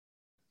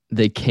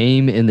They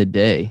came in the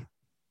day.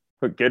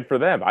 But good for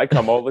them. I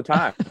come all the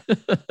time.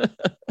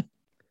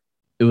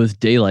 It was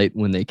daylight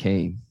when they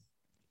came.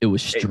 It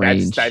was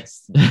strange.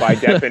 That's by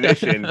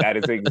definition, that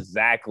is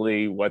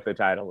exactly what the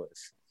title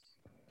is.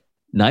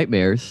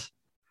 Nightmares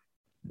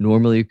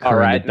normally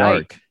occur in the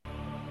dark.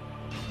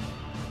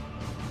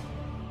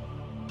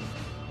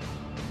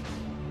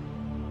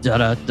 Da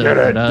da da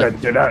da da da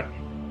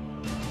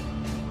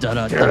da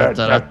da da da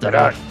da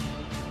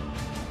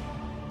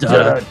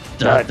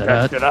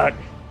da.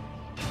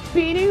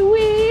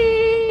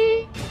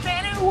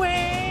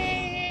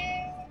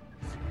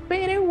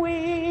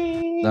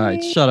 All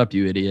right, shut up,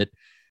 you idiot.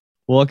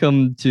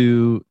 Welcome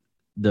to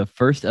the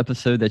first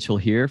episode that you'll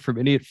hear from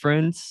Idiot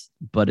Friends,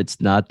 but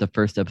it's not the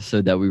first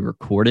episode that we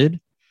recorded,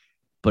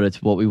 but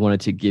it's what we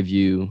wanted to give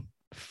you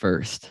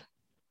first.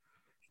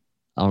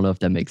 I don't know if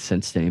that makes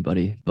sense to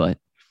anybody, but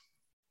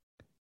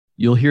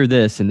you'll hear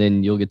this and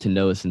then you'll get to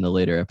know us in the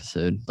later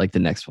episode, like the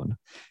next one,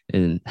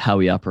 and how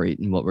we operate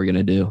and what we're going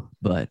to do.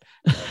 But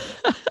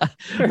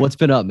what's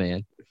been up,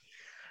 man?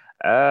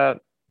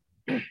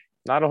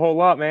 Not a whole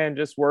lot, man.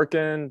 Just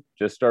working,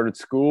 just started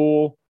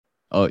school.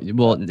 Oh,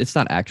 well, it's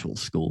not actual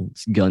school.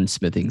 It's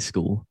gunsmithing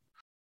school.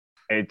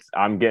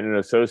 I'm getting an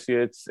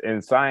associate's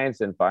in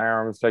science and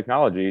firearms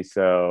technology.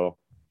 So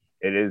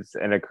it is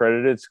an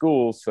accredited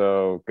school.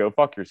 So go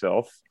fuck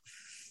yourself.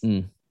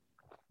 Yeah,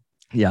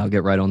 I'll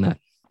get right on that.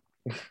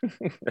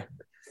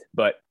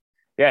 But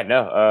yeah,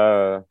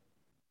 no,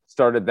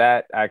 started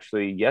that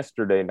actually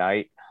yesterday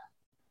night.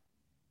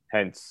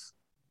 Hence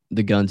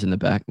the guns in the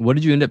back. What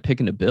did you end up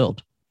picking to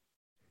build?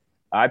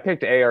 I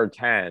picked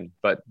AR-10,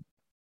 but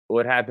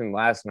what happened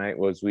last night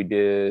was we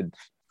did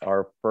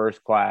our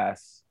first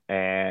class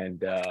and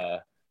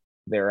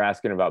they were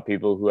asking about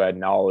people who had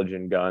knowledge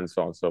in guns,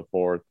 so on and so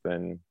forth.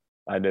 And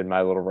I did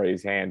my little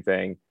raise hand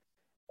thing.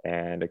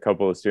 And a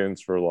couple of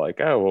students were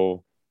like, oh,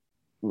 well,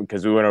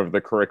 because we went over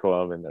the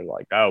curriculum and they're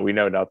like, oh, we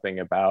know nothing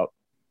about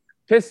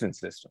piston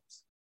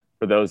systems.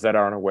 For those that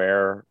aren't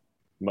aware,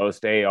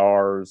 most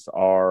ARs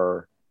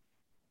are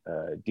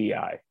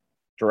DI,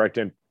 direct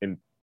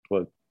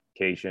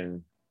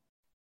implication,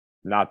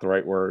 not the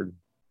right word,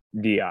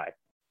 DI.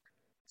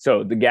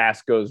 So the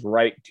gas goes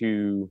right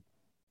to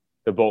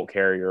the bolt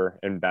carrier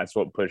and that's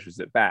what pushes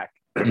it back.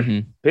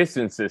 Mm-hmm.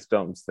 Piston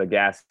systems, the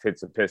gas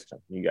hits a piston.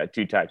 You got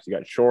two types. You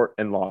got short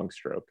and long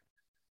stroke.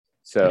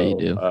 So yeah, you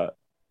do.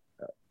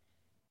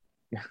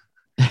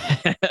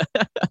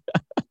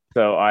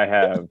 So I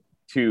have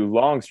two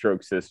long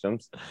stroke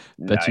systems.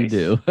 Bet you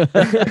do.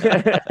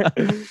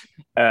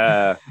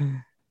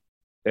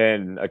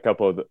 And a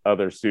couple of the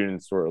other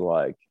students were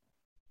like,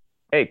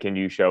 hey, can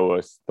you show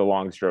us the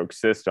long stroke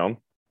system?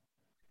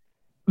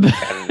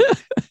 And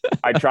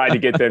I tried to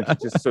get them to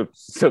just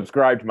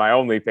subscribe to my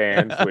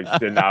OnlyFans, which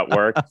did not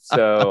work.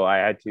 So I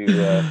had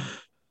to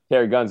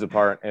tear guns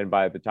apart. And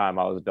by the time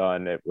I was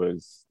done, it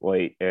was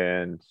late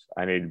and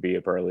I needed to be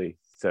up early.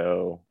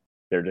 So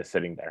they're just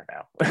sitting there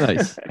now.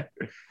 Nice.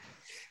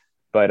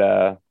 But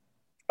other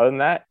than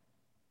that,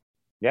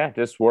 yeah,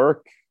 just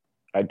work.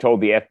 I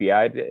told the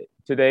FBI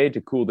today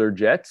to cool their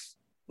jets.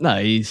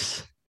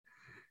 Nice.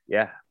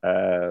 Yeah.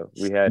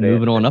 We had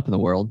moving on up in the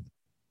world.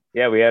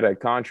 Yeah, we had a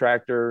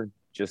contractor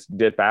just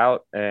dip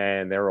out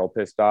and they were all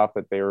pissed off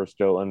that they were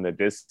still in the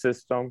DIS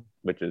system,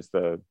 which is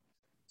the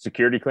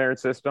security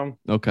clearance system.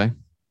 Okay.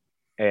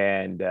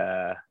 And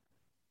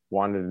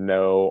wanted to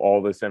know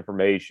all this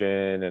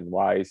information and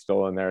why he's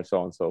still in there, so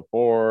on and so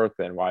forth,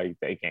 and why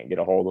they can't get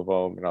a hold of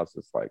him. And I was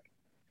just like,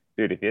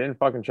 dude, if you didn't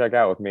fucking check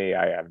out with me,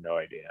 I have no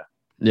idea.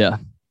 Yeah.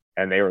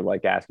 And they were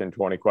like asking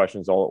 20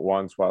 questions all at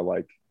once while,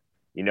 like,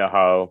 you know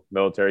how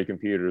military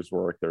computers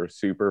work. They're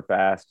super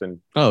fast and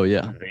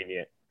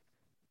convenient.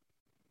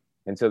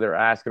 And so they're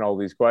asking all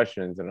these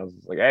questions. And I was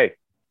just like, hey,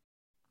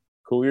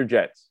 cool your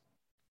jets.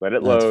 Let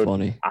it load.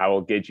 Funny. I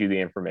will get you the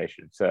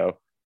information. So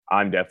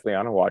I'm definitely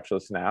on a watch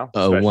list now.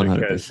 Oh,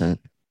 100%.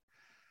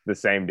 The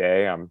same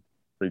day I'm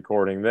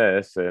recording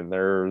this and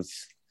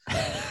there's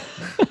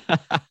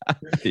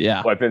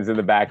weapons in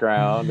the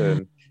background.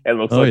 And it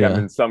looks I'm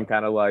in some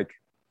kind of like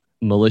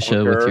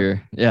militia bunker. With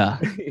your,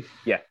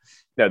 yeah.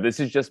 No, this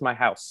is just my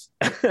house.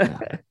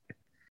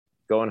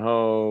 Going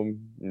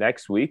home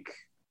next week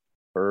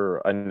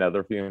for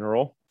another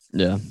funeral.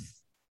 Yeah.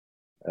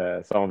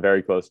 Someone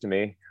very close to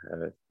me.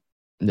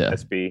 Yeah.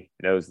 SB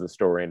knows the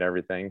story and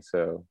everything,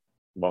 so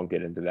won't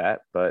get into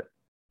that. But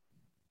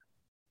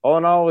all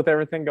in all, with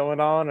everything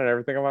going on and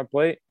everything on my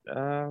plate,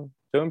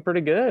 doing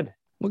pretty good.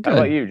 Well, good. How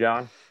about you,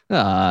 John?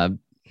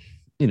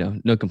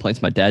 No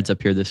complaints. My dad's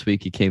up here this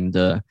week. He came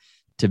to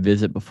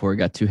visit before it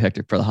got too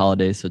hectic for the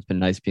holidays, so it's been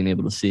nice being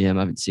able to see him.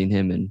 I haven't seen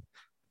him in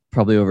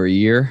probably over a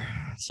year,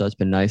 so it's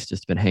been nice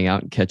just to hang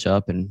out and catch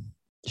up and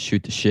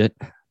shoot the shit.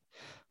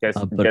 Guess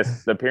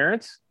the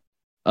appearance?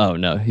 Oh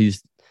no,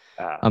 he's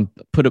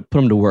put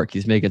him to work.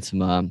 He's making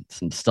some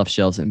stuffed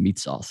shells and meat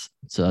sauce,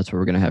 so that's what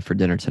we're gonna have for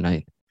dinner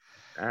tonight.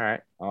 All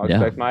right, I'll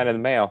expect mine in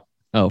the mail.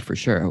 Oh, for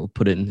sure. We'll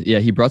put it in. Yeah,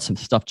 he brought some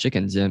stuffed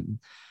chickens in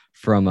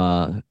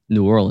from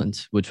New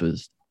Orleans, which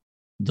was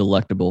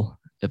delectable,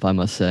 if I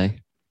must say.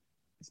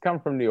 He's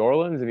come from New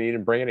Orleans and he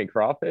didn't bring any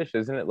crawfish.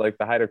 Isn't it like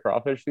the height of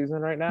crawfish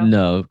season right now?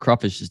 No,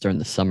 crawfish is during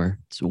the summer.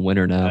 It's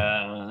winter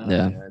now.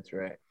 Yeah, that's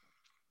right.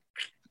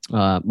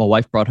 My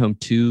wife brought home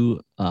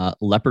 2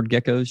 leopard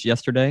geckos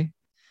yesterday.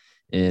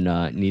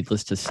 And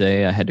needless to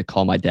say, I had to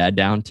call my dad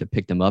down to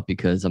pick them up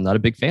because I'm not a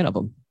big fan of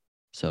them.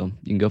 So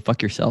you can go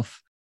fuck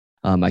yourself.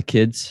 My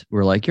kids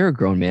were like, "You're a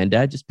grown man,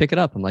 Dad. Just pick it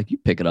up." I'm like, "You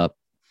pick it up."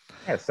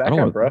 Yeah, sack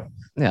up, bro.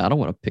 Yeah, I don't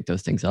want to pick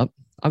those things up.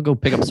 I'll go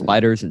pick up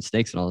spiders and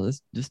snakes and all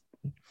this. Just,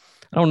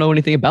 I don't know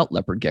anything about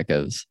leopard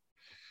geckos.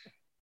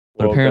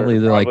 But apparently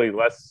they're probably like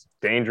less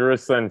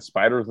dangerous than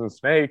spiders and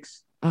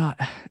snakes.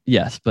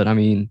 Yes, but I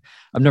mean,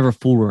 I've never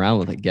fooled around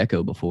with a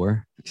gecko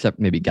before, except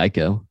maybe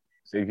Geico.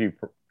 Save you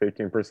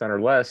 15%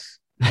 or less.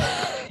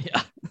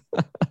 Yeah.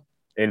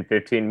 In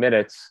 15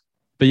 minutes.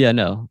 But yeah,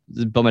 no.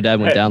 But my dad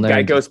went down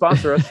there. Geico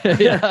sponsor us.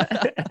 Yeah.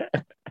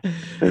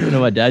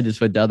 My dad just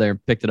went down there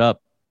and picked it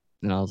up.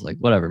 And I was like,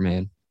 whatever,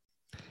 man.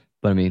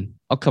 But I mean,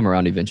 I'll come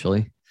around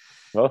eventually.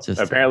 Well,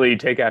 apparently you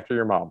take after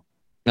your mom.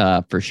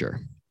 For sure.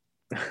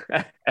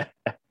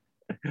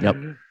 Yep.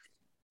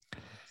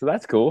 So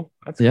that's cool.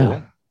 That's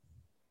cool.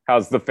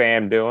 How's the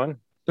fam doing?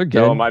 They're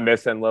good. Am I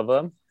missing love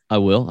them? I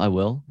will.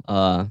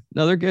 No,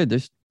 they're good.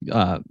 There's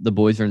the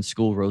boys are in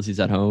school. Rosie's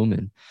at home,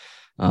 and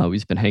we've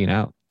just been hanging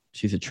out.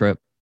 She's a trip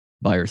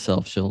by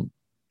herself. She'll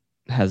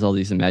has all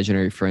these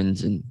imaginary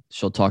friends, and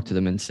she'll talk to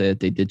them and say that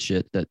they did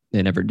shit that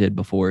they never did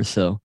before.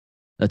 So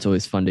that's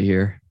always fun to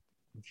hear.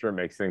 I'm sure it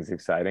makes things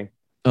exciting.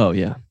 Oh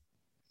yeah,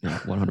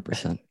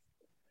 100%.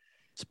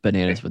 It's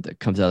bananas what that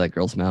comes out of that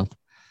girl's mouth.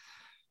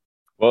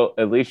 Well,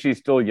 at least she's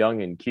still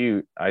young and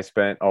cute. I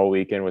spent all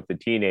weekend with the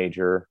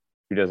teenager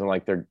who doesn't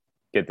like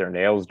get their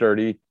nails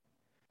dirty,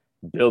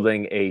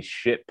 building a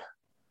ship.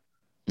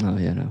 Oh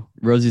yeah, no.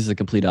 Rosie's the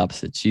complete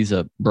opposite. She's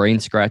a brain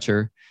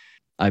scratcher.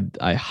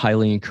 I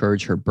highly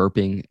encourage her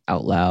burping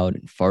out loud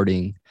and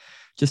farting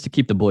just to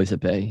keep the boys at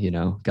bay.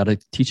 Got to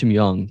teach them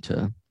young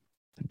to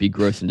be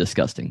gross and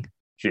disgusting.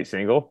 She's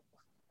single?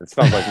 It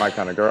sounds like my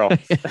kind of girl.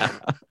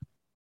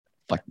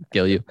 Fucking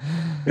kill you.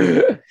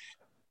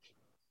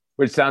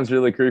 Which sounds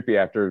really creepy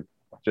after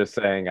just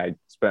saying I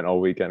spent all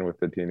weekend with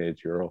the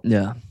teenage girl.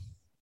 Yeah.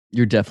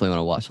 You're definitely on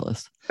a watch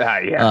list.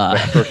 Yeah,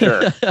 for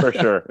sure. For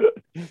sure.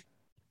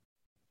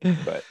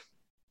 But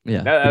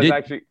yeah, no,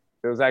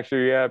 it was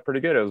actually pretty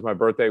good. It was my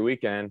birthday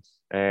weekend,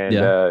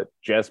 and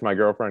Jess, my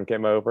girlfriend,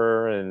 came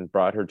over and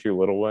brought her 2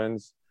 little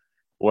ones.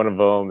 One of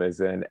them is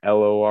in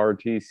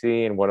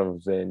LORTC, and one of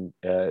them's in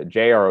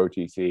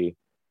JROTC.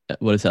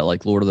 What is that,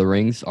 like Lord of the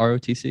Rings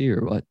ROTC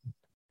or what?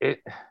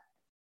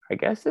 I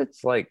guess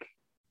it's like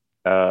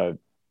a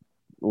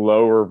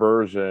lower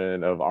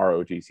version of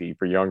ROTC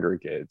for younger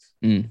kids.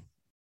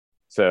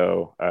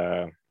 So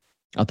I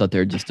thought they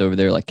were just over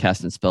there like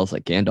casting spells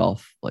like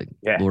Gandalf, like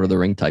Lord of the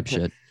Ring type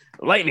shit.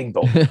 Lightning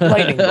bolt,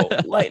 lightning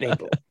bolt, lightning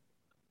bolt.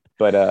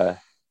 But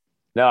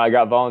no, I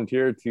got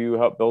volunteered to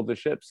help build the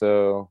ship.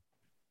 So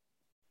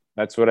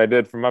that's what I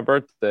did for my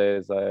birthday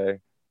is I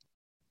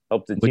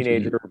helped a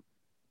teenager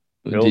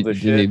build the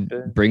ship. Did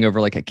they bring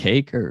over like a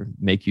cake or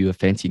make you a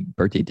fancy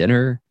birthday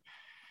dinner?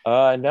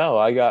 No,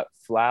 I got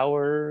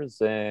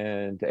flowers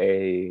and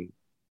a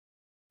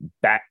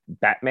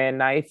Batman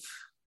knife.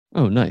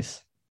 Oh,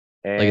 nice.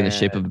 Like in the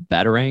shape of a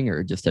batarang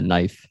or just a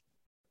knife?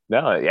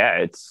 No, yeah,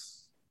 it's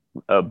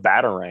a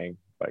batarang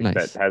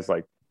that has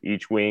like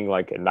each wing,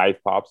 like a knife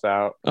pops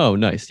out. Oh,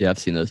 nice. Yeah, I've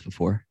seen those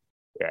before.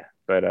 Yeah,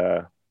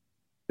 but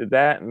did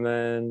that and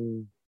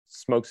then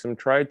smoked some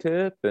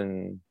tri-tip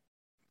and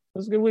it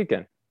was a good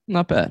weekend.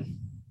 Not bad.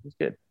 It was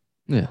good.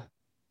 Yeah.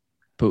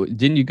 But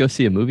didn't you go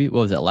see a movie?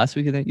 What was that, last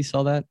weekend that you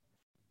saw that?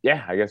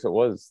 Yeah, I guess it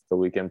was the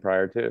weekend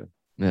prior to.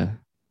 Yeah.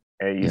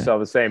 And you saw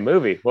the same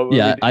movie. What movie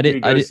yeah,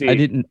 did I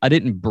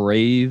didn't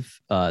brave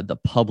the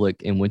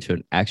public and went to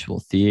an actual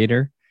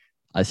theater.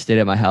 I stayed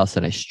at my house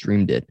and I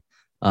streamed it.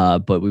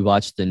 But we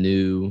watched the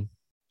new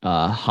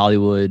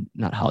Halloween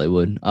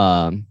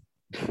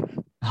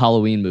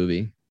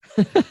movie,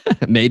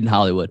 made in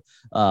Hollywood.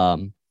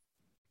 What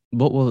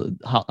was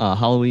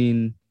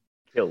Halloween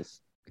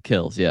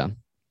Kills? Yeah,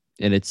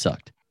 and it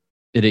sucked.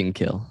 It didn't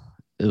kill.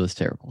 It was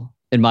terrible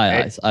in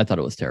my eyes. I thought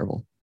it was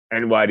terrible.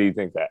 And why do you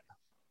think that?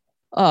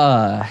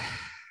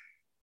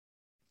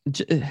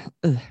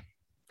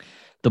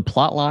 The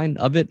plot line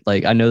of it,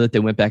 like I know that they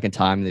went back in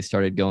time and they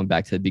started going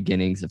back to the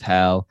beginnings of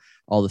how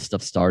all this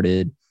stuff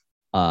started.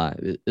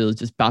 It was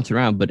just bouncing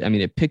around, but I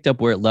mean, it picked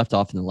up where it left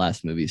off in the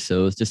last movie.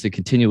 So it's just a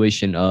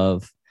continuation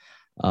of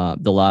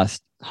the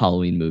last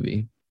Halloween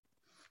movie.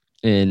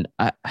 And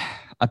I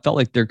felt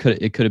like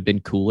it could have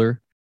been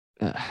cooler.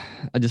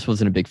 I just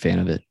wasn't a big fan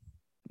of it.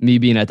 Me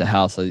being at the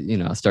house,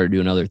 I started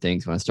doing other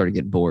things when I started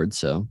getting bored.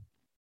 So,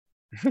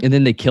 and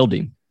then they killed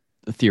him,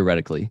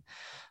 theoretically.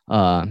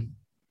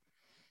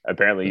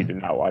 Apparently, you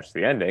did not watch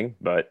the ending,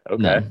 but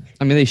okay. No.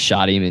 I mean, they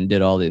shot him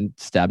and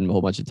stabbed him a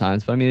whole bunch of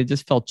times, but I mean,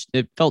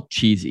 it felt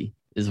cheesy,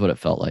 is what it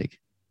felt like.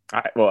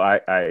 I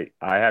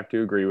have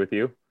to agree with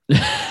you.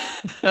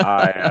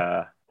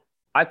 I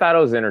thought it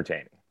was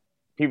entertaining.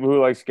 People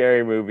who like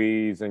scary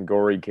movies and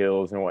gory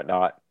kills and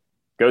whatnot,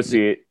 Go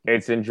see it.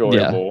 It's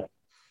enjoyable.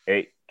 Yeah.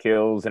 It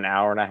kills an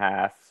hour and a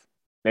half,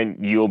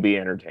 and you'll be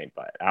entertained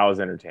by it. I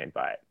was entertained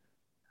by it.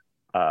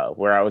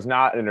 Where I was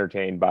not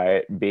entertained by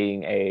it,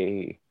 being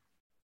a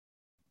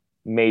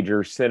major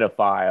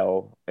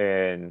cinephile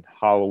and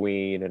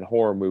Halloween and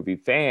horror movie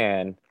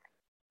fan,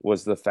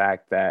 was the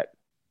fact that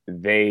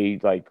they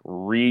like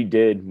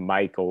redid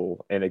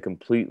Michael in a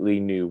completely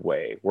new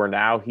way, where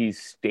now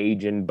he's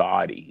staging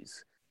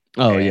bodies.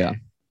 Oh, yeah.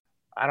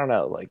 I don't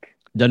know, like,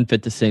 doesn't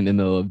fit the same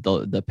MO of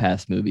the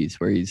past movies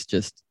where he's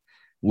just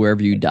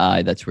wherever you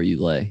die, that's where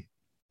you lay.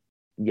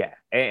 Yeah.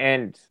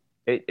 And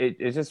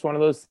it's just one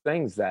of those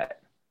things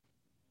that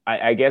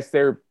I guess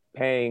they're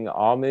paying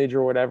homage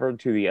or whatever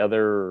to the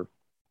other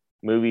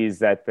movies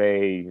that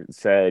they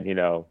said, you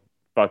know,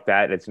 fuck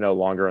that, it's no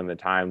longer in the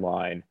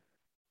timeline.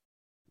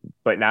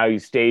 But now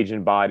he's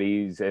staging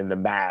bodies and the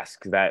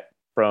mask that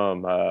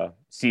from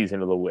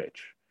Season of the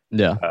Witch.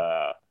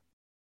 Yeah.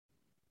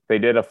 They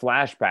did a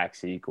flashback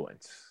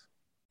sequence.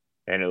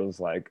 And it was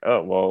like,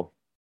 oh, well,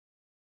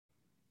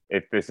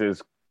 if this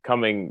is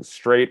coming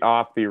straight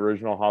off the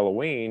original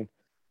Halloween,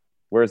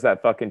 where's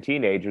that fucking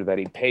teenager that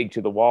he pegged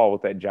to the wall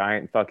with that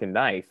giant fucking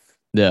knife?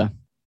 Yeah.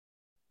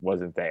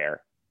 Wasn't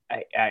there.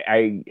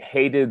 I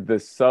hated the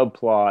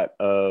subplot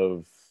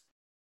of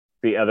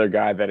the other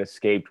guy that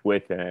escaped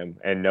with him,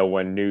 and no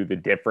one knew the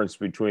difference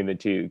between the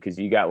two, because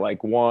you got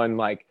like one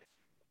like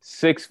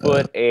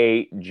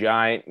 6'8"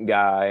 giant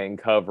guy in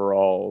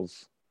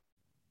coveralls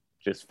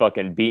just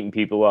fucking beating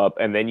people up,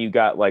 and then you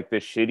got like the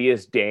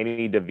shittiest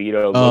Danny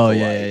DeVito lookalike.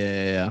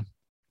 Yeah.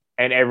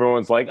 And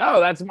everyone's like, oh,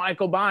 that's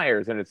Michael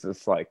Myers, and it's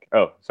just like,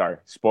 oh, sorry,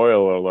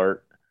 spoiler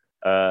alert.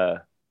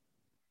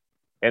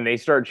 And they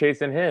start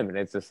chasing him, and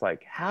it's just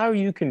like, how are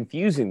you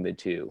confusing the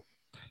two?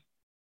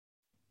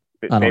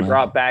 They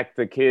brought back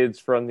the kids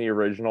from the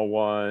original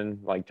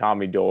one, like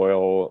Tommy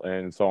Doyle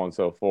and so on and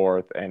so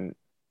forth. And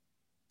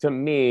to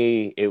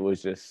me, it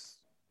was just,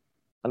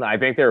 I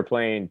think they were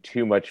playing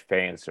too much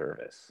fan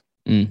service.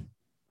 Mm.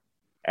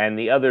 And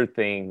the other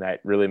thing that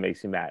really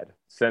makes me mad,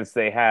 since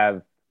they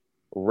have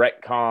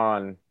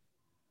retcon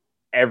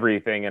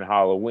everything in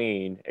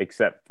Halloween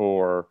except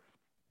for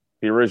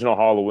the original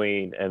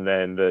Halloween and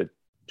then the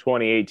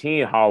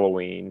 2018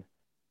 Halloween,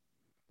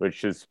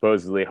 which is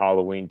supposedly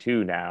Halloween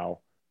 2 now.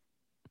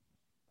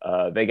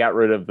 They got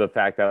rid of the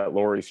fact that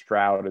Laurie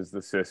Strode is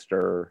the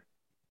sister,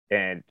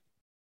 and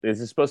this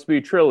is supposed to be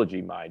a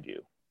trilogy, mind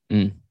you.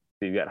 Mm.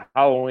 So you got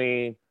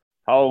Halloween,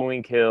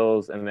 Halloween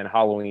Kills, and then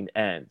Halloween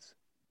Ends.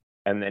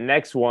 And the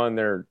next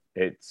one,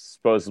 it's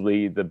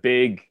supposedly the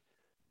big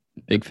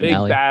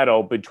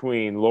battle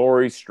between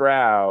Laurie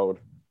Strode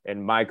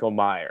and Michael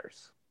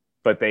Myers.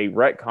 But they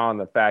retcon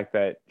the fact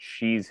that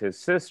she's his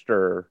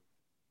sister.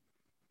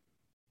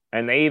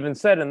 And they even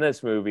said in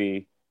this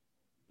movie,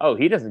 oh,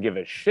 he doesn't give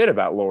a shit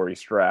about Laurie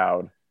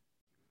Strode.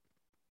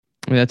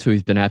 I mean, that's who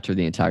he's been after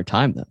the entire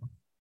time, though.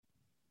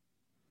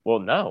 Well,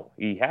 no,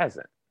 he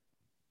hasn't.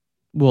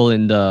 Well,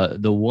 in the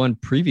one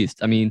previous,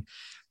 I mean,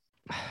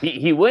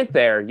 he went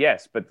there,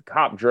 yes, but the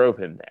cop drove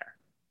him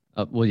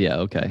there. Well, yeah,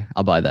 okay,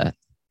 I'll buy that.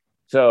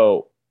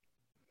 So,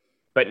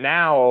 but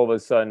now all of a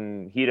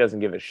sudden he doesn't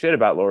give a shit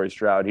about Laurie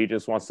Strode. He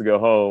just wants to go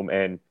home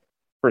and,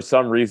 for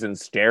some reason,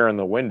 stare in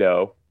the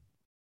window,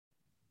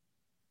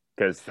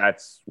 because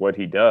that's what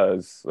he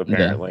does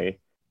apparently.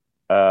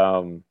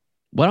 Yeah.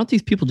 Why don't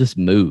these people just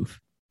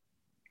move?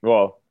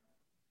 Well,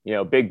 you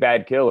know, big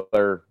bad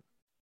killer,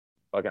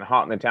 fucking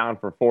haunting the town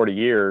for 40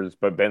 years,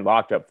 but been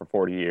locked up for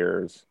 40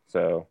 years.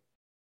 So,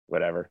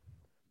 whatever.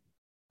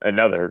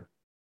 Another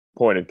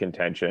point of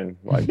contention.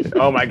 Like,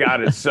 oh my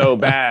God, it's so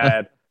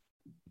bad.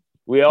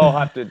 We all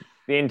have to,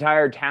 the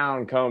entire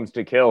town comes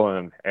to kill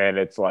him. And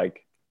it's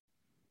like,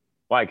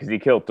 why? Because he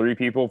killed 3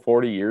 people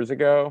 40 years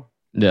ago?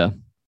 Yeah.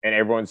 And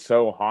everyone's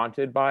so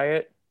haunted by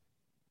it.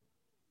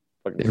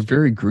 They're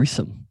very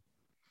gruesome.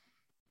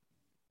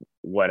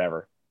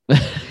 Whatever.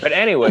 But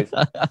anyways,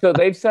 so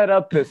they've set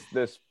up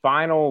this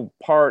final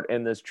part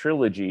in this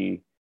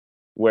trilogy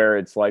where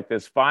it's like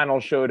this final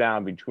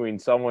showdown between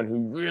someone who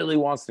really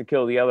wants to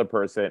kill the other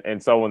person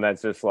and someone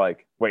that's just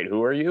like, wait,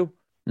 who are you?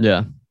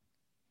 Yeah.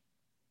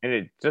 And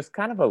it's just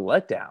kind of a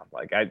letdown.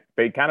 Like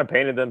they kind of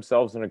painted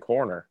themselves in a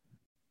corner.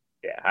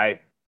 Yeah, I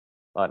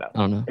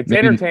don't know. It's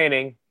maybe,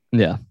 entertaining.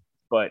 Yeah.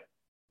 But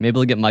maybe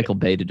we'll get Michael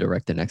Bay to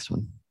direct the next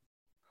one.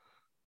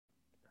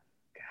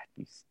 God,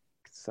 you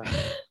son.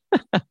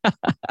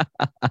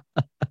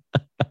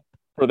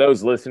 For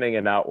those listening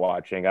and not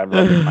watching, I'm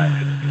rubbing my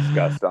head in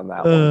disgust on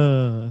that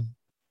one.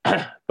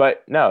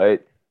 But no,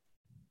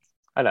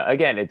 I know.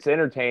 Again, it's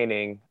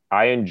entertaining.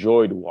 I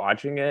enjoyed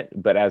watching it,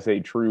 but as a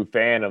true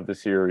fan of the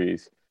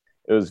series,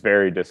 it was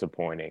very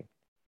disappointing.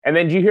 And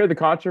then did you hear the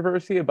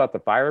controversy about the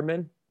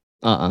firemen?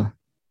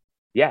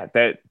 Yeah,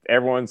 that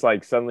everyone's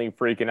like suddenly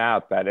freaking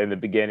out that in the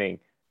beginning,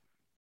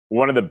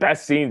 one of the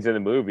best scenes in the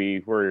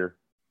movie where,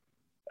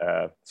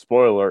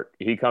 spoiler alert,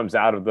 he comes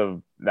out of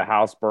the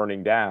house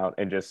burning down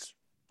and just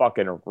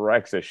fucking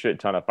wrecks a shit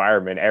ton of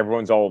firemen.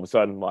 Everyone's all of a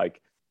sudden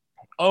like,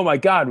 oh my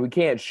God, we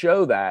can't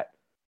show that.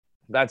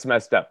 That's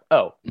messed up.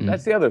 Oh,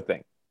 that's the other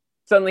thing.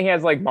 Suddenly he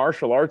has like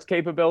martial arts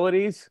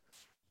capabilities.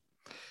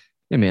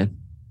 Yeah, man.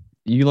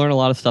 You learn a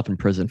lot of stuff in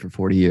prison for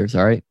 40 years.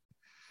 All right.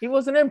 He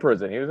wasn't in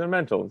prison. He was in a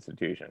mental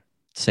institution.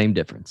 Same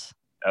difference.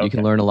 Okay. You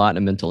can learn a lot in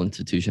a mental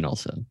institution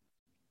also.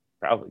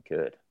 Probably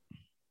could.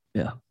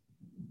 Yeah.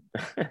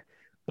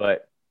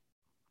 But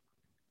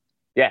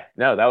yeah,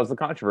 no, that was the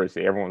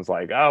controversy. Everyone's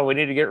like, oh, we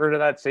need to get rid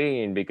of that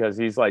scene because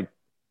he's like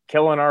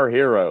killing our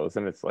heroes.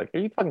 And it's like, are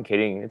you fucking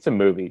kidding? It's a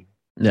movie.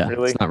 Yeah.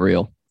 Really? It's not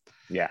real.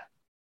 Yeah.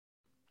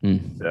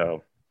 Mm.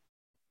 So,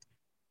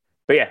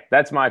 but yeah,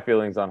 that's my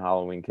feelings on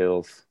Halloween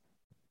Kills.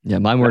 Yeah.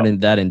 Mine weren't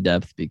that in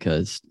depth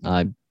because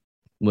I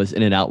was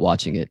in and out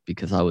watching it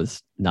because I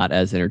was not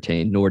as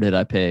entertained, nor did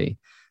I pay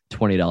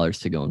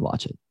 $20 to go and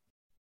watch it.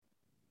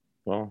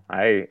 Well,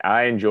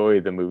 I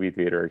enjoy the movie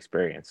theater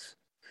experience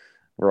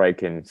where I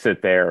can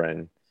sit there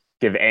and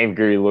give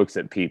angry looks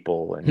at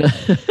people and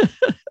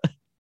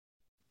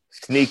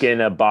sneak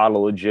in a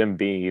bottle of Jim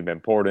Beam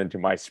and pour it into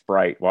my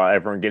Sprite while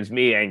everyone gives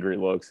me angry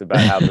looks about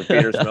how the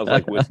theater smells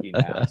like whiskey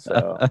now.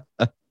 So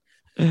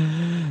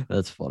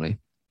that's funny.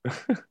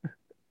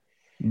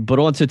 But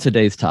on to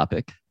today's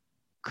topic,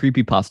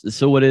 creepypasta.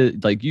 So what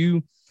is, like,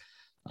 you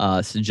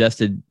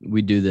suggested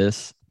we do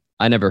this.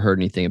 I never heard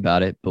anything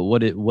about it, but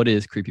what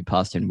is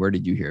creepypasta and where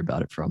did you hear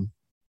about it from?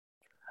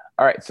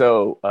 All right.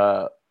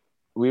 So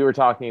we were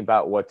talking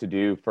about what to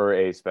do for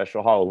a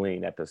special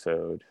Halloween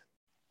episode.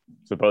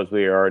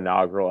 Supposedly our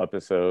inaugural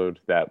episode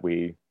that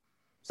we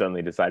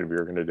suddenly decided we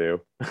were going to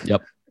do.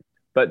 Yep.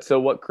 But so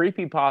what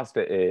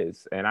creepypasta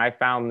is, and I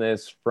found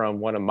this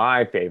from one of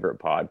my favorite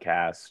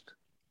podcasts,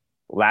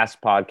 Last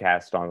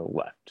Podcast on the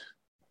Left.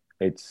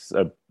 It's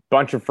a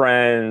bunch of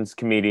friends,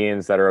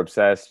 comedians that are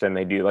obsessed, and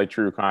they do like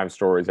true crime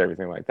stories,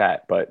 everything like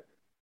that. But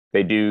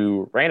they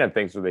do random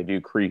things where they do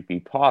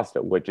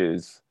creepypasta, which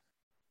is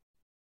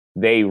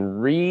they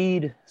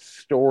read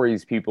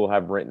stories people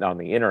have written on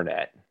the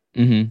internet.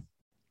 Mm-hmm.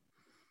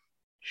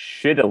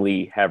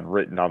 Shittily have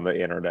written on the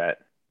internet,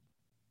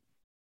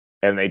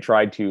 and they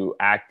try to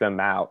act them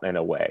out in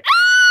a way.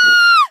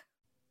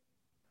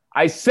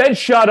 I said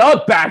shut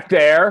up back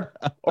there,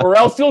 or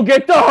else you'll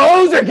get the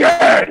hose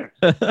again.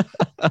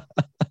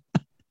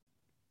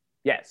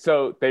 Yeah,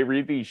 so they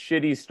read these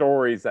shitty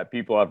stories that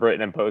people have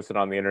written and posted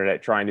on the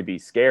internet trying to be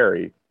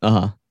scary.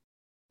 Uh-huh.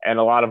 And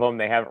a lot of them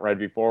they haven't read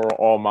before.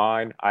 All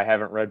mine I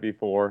haven't read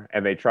before.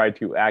 And they try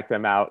to act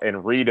them out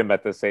and read them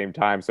at the same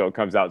time, so it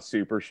comes out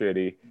super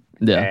shitty.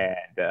 Yeah.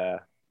 And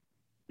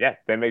yeah,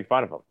 they make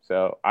fun of them.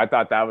 So I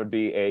thought that would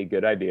be a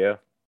good idea.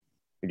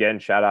 Again,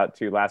 shout out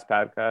to Last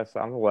Podcast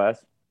on the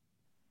West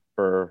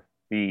for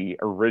the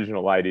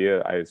original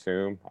idea, I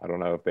assume. I don't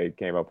know if they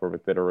came up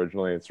with it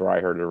originally. It's where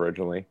I heard it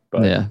originally.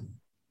 But yeah,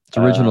 it's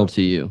original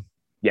to you.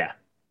 Yeah.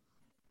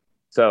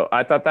 So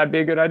I thought that'd be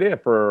a good idea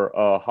for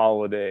a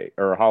holiday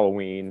or a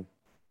Halloween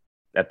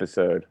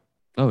episode.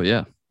 Oh,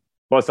 yeah.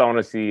 Plus, I want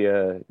to see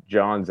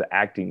John's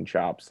acting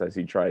chops as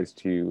he tries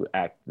to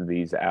act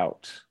these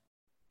out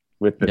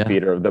with the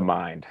theater of the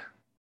mind.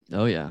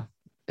 Oh, yeah.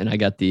 And I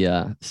got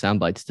the sound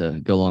bites to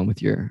go along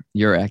with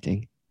your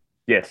acting.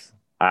 Yes.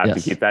 I have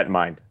to keep that in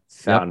mind.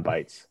 Sound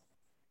bites.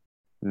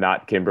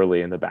 Not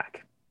Kimberly in the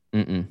back.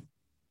 Mm-mm.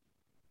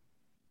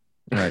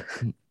 All right.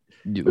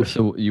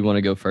 So you want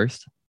to go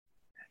first?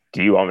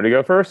 Do you want me to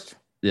go first?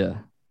 Yeah.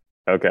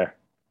 Okay.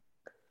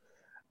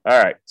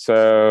 All right.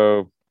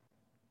 So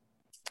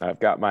I've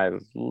got my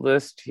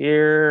list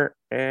here,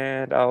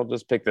 and I'll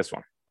just pick this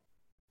one.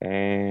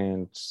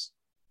 And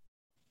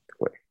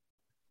wait.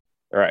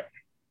 All right.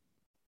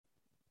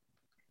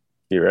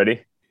 You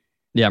ready?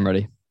 Yeah, I'm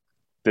ready.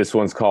 This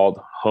one's called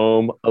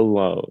Home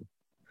Alone.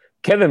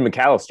 Kevin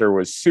McAllister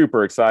was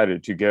super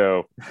excited to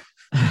go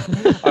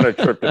on a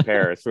trip to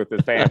Paris with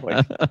his family.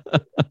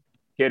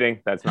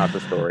 Kidding. That's not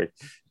the story.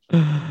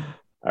 All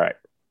right.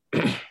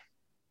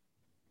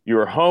 You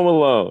are home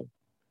alone,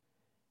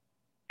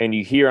 and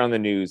you hear on the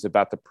news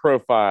about the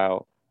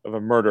profile of a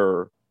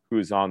murderer who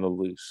is on the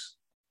loose.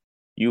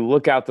 You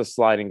look out the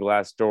sliding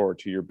glass door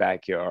to your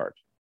backyard.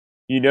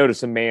 You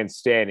notice a man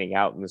standing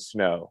out in the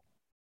snow.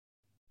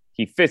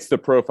 He fits the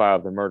profile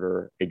of the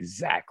murderer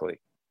exactly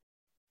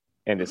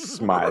and is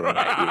smiling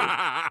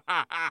at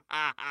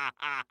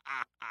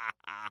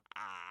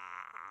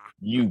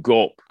you. You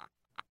gulp,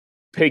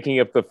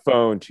 picking up the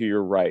phone to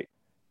your right,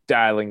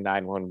 dialing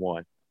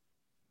 911.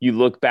 You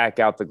look back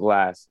out the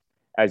glass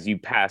as you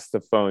pass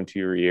the phone to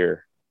your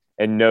ear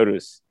and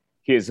notice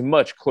he is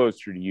much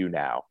closer to you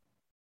now.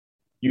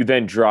 You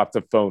then drop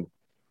the phone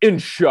in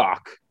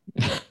shock.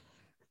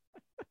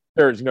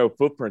 There is no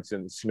footprints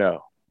in the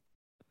snow.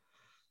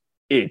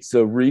 It's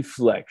a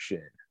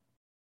reflection.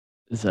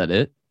 Is that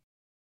it?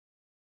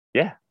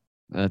 Yeah.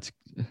 That's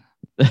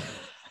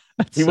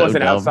he so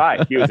wasn't dumb.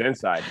 outside. He was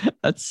inside.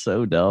 That's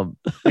so dumb.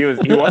 He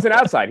wasn't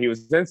outside. He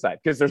was inside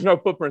because there's no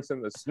footprints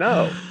in the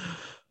snow.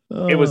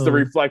 Oh. It was the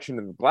reflection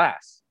in the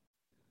glass.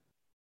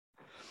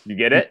 You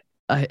get it?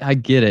 I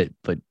get it,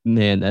 but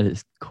man, that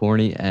is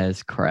corny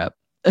as crap.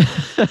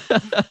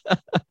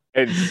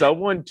 And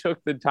someone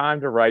took the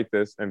time to write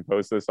this and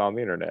post this on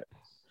the internet.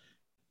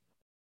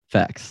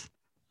 Facts.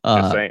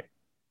 Just saying.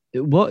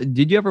 What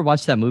did you ever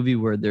watch that movie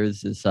where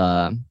there's this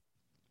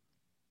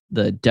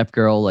the deaf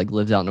girl like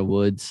lives out in the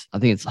woods? I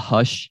think it's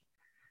Hush.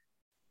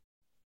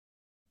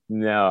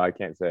 No, I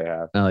can't say I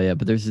have. Oh yeah,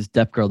 but there's this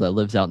deaf girl that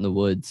lives out in the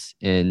woods,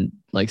 and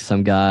like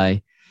some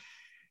guy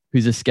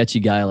who's a sketchy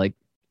guy like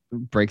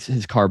breaks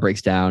his car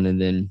breaks down,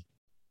 and then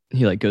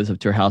he like goes up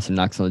to her house and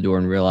knocks on the door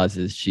and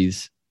realizes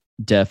she's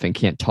deaf and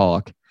can't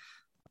talk,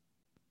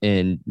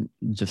 and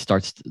just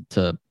starts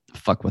to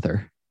fuck with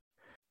her.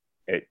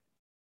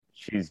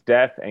 She's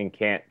deaf and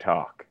can't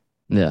talk.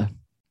 Yeah.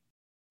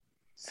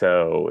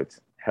 So it's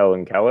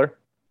Helen Keller.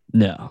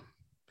 No,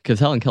 because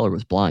Helen Keller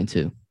was blind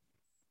too.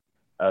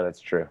 Oh,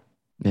 that's true.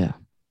 Yeah.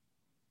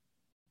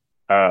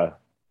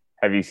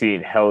 Have you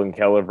seen Helen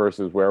Keller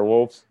versus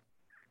Werewolves?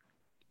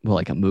 Well,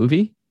 like a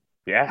movie?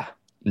 Yeah.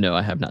 No,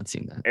 I have not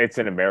seen that. It's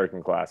an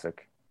American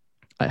classic.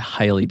 I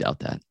highly doubt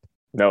that.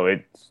 No,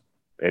 it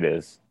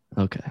is.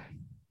 Okay.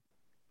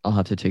 I'll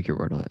have to take your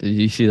word on it. Did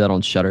you see that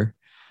on Shudder?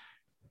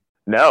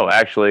 No,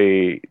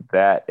 actually,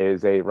 that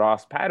is a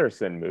Ross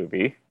Patterson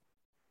movie.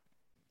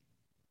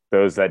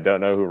 Those that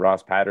don't know who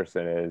Ross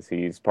Patterson is,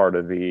 he's part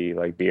of the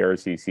like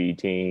BRCC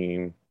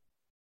team,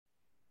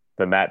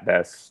 the Matt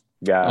Best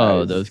guys.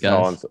 Oh, those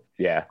guys.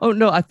 Yeah. Oh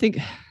no, I think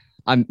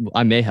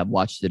I may have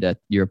watched it at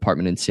your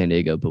apartment in San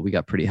Diego, but we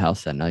got pretty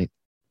house that night.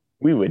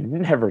 We would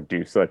never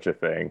do such a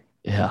thing.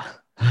 Yeah.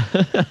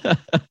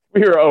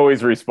 We are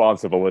always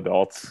responsible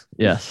adults.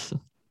 Yes.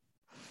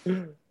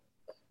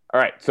 All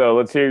right, so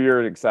let's hear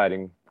your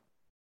exciting.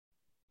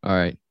 All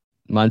right.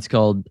 Mine's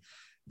called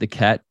The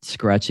Cat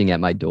Scratching at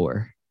My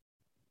Door.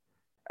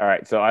 All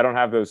right, so I don't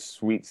have those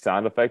sweet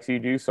sound effects you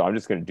do, so I'm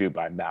just going to do it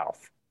by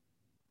mouth.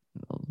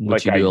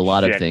 Which you do a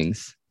lot of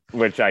things.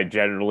 Which I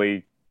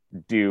generally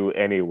do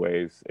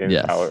anyways in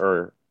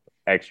or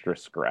extra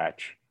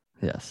scratch.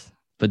 Yes.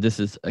 But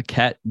this is the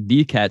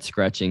cat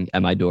scratching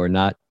at my door,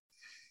 not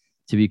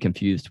to be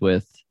confused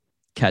with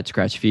cat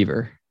scratch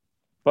fever.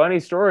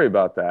 Funny story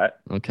about that.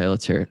 Okay,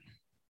 let's hear it.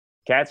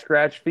 Cat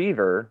scratch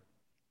fever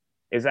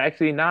is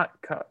actually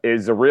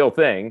is a real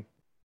thing,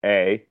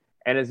 and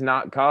is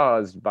not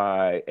caused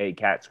by a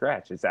cat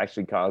scratch. It's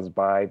actually caused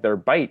by their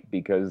bite,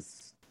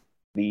 because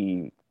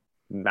the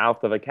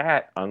mouth of a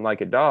cat,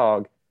 unlike a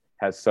dog,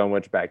 has so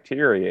much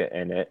bacteria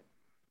in it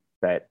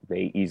that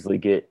they easily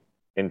get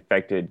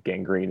infected,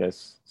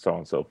 gangrenous, so on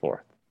and so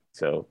forth.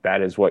 So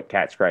that is what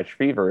cat scratch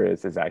fever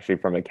is actually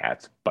from a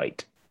cat's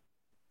bite.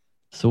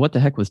 So what the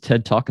heck was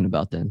Ted talking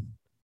about then?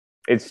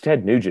 It's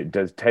Ted Nugent.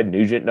 Does Ted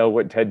Nugent know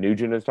what Ted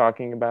Nugent is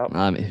talking about?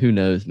 I mean, who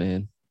knows,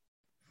 man?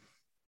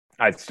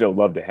 I'd still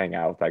love to hang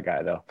out with that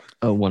guy, though.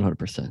 Oh,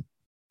 100%.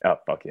 Oh,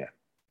 fuck yeah.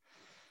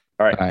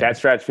 All right. Cat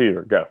scratch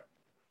fever, go.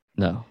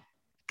 No.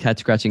 Cat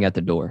scratching at the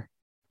door.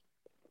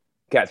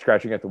 Cat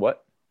scratching at the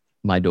what?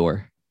 My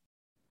door.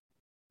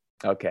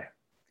 Okay.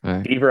 All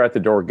right. Fever at the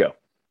door, go.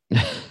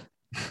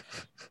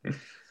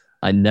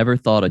 I never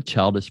thought a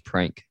childish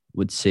prank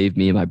would save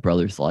me and my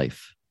brother's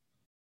life.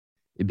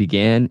 It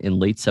began in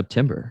late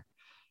September.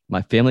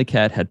 My family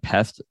cat had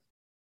passed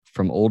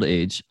from old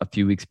age a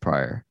few weeks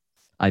prior.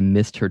 I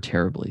missed her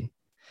terribly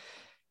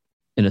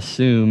and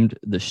assumed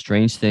the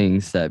strange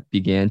things that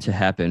began to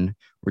happen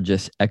were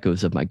just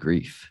echoes of my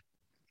grief.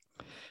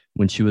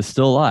 When she was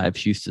still alive,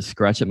 she used to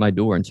scratch at my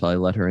door until I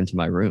let her into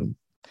my room.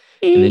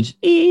 And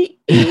then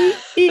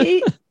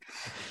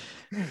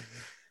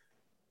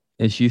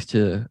and she used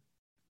to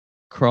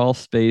crawl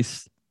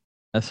space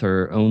as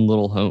her own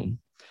little home,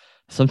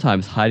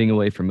 sometimes hiding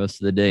away for most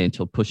of the day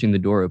until pushing the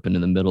door open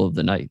in the middle of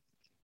the night.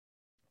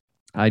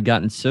 I had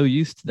gotten so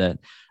used to that,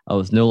 I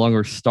was no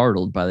longer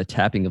startled by the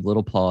tapping of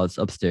little paws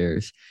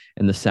upstairs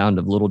and the sound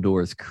of little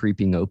doors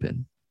creeping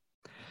open.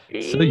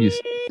 So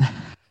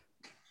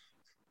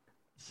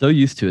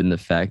used to it in the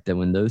fact that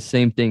when those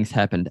same things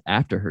happened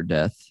after her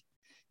death,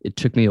 it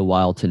took me a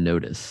while to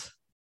notice.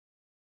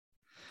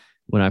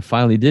 When I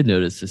finally did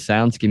notice, the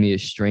sounds gave me a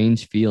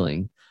strange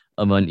feeling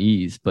of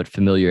unease but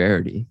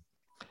familiarity.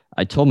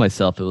 I told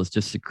myself it was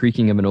just the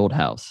creaking of an old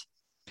house,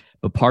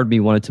 but part of me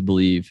wanted to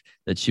believe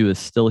that she was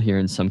still here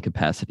in some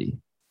capacity.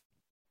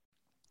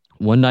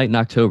 One night in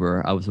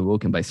October, I was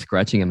awoken by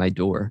scratching at my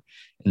door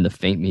and the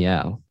faint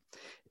meow.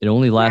 It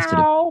only lasted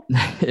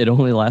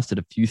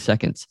a few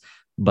seconds,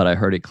 but I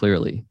heard it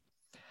clearly.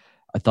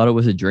 I thought it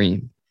was a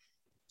dream.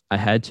 It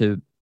had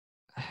to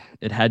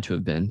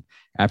have been.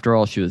 After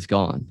all, she was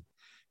gone.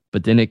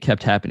 But then it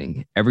kept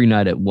happening. Every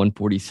night at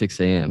 1:46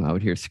 a.m., I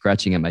would hear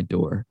scratching at my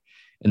door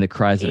and the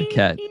cries of a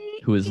cat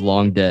who is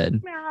long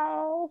dead.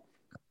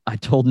 I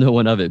told no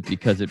one of it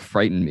because it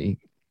frightened me.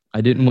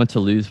 I didn't want to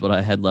lose what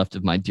I had left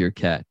of my dear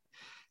cat.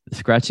 The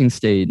scratching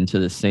stayed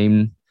until the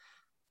same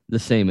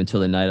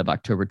until the night of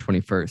October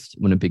 21st,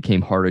 when it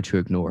became harder to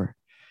ignore.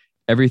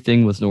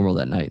 Everything was normal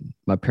that night.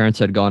 My parents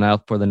had gone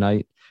out for the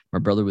night. My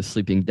brother was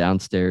sleeping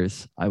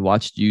downstairs. I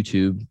watched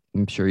YouTube,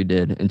 I'm sure he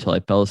did, until I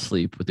fell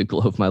asleep with the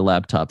glow of my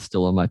laptop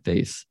still on my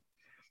face.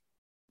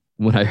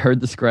 When I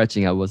heard the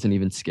scratching, I wasn't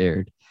even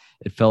scared.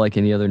 It felt like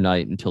any other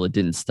night until it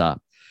didn't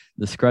stop.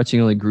 The scratching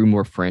only grew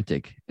more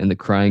frantic, and the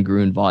crying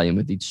grew in volume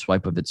with each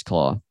swipe of its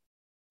claw.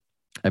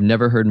 I've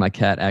never heard my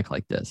cat act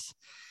like this,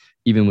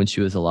 even when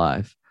she was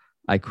alive.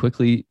 I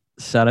quickly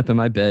sat up in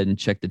my bed and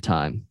checked the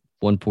time,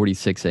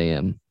 1:46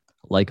 a.m.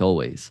 Like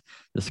always,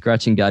 the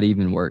scratching got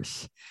even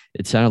worse.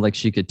 It sounded like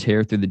she could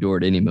tear through the door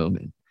at any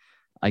moment.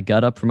 I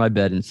got up from my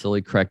bed and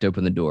slowly cracked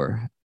open the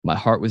door. My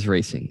heart was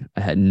racing.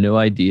 I had no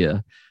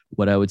idea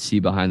what I would see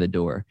behind the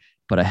door,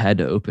 but I had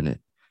to open it.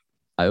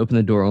 I opened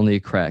the door only a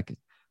crack,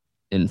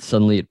 and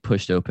suddenly it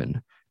pushed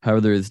open.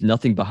 However, there was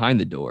nothing behind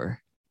the door,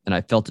 and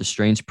I felt a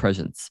strange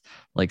presence,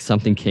 like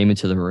something came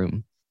into the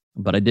room.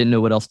 But I didn't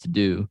know what else to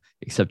do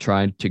except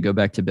try to go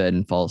back to bed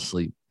and fall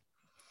asleep.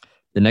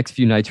 The next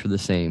few nights were the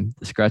same.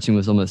 The scratching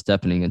was almost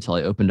deafening until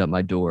I opened up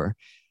my door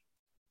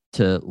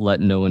to let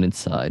no one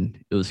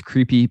inside. It was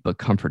creepy but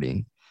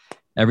comforting.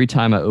 Every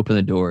time I opened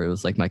the door, it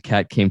was like my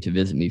cat came to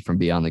visit me from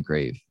beyond the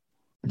grave.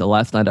 The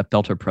last night I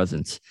felt her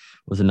presence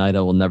was a night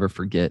I will never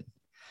forget.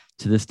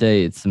 To this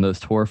day, it's the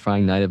most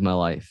horrifying night of my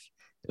life.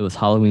 It was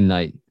Halloween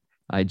night.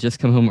 I had just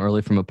come home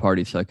early from a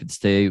party so I could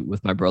stay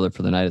with my brother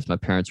for the night as my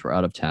parents were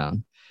out of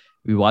town.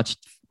 We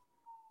watched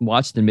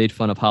and made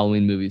fun of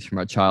Halloween movies from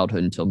our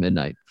childhood until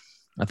midnight.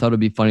 I thought it would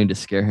be funny to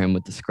scare him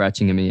with the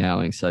scratching and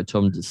meowing, so I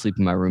told him to sleep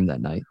in my room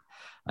that night.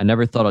 I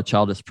never thought a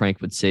childish prank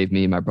would save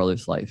me and my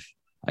brother's life.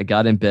 I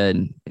got in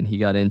bed and he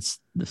got in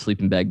the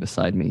sleeping bag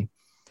beside me.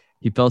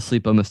 He fell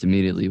asleep almost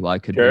immediately while he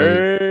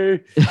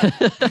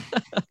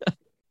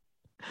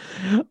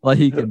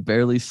could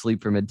barely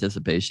sleep from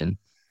anticipation.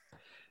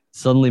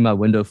 Suddenly, my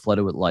window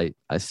flooded with light.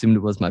 I assumed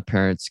it was my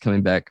parents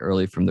coming back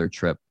early from their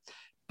trip,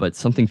 but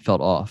something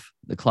felt off.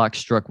 The clock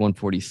struck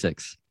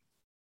 1:46.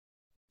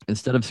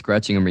 Instead of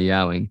scratching or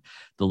meowing,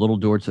 the little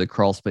door to the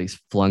crawl space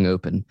flung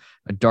open.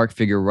 A dark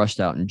figure rushed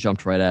out and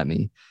jumped right at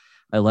me.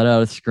 I let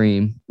out a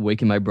scream,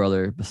 waking my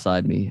brother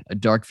beside me. A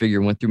dark figure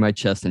went through my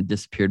chest and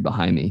disappeared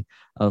behind me.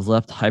 I was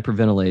left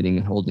hyperventilating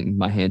and holding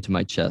my hand to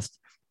my chest.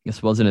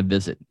 This wasn't a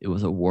visit. It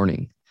was a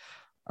warning.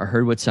 I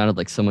heard what sounded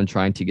like someone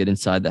trying to get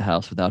inside the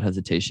house without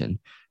hesitation.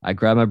 I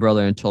grabbed my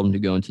brother and told him to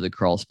go into the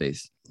crawl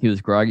space. He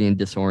was groggy and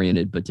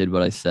disoriented, but did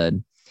what I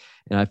said.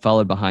 And I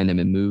followed behind him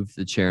and moved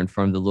the chair in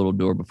front of the little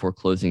door before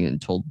closing it and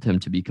told him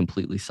to be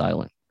completely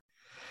silent.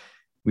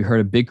 We heard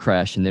a big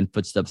crash and then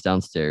footsteps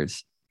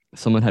downstairs.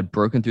 Someone had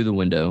broken through the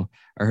window.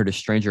 I heard a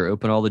stranger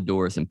open all the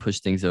doors and push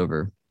things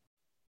over.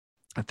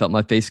 I felt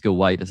my face go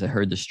white as I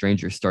heard the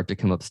stranger start to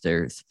come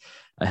upstairs.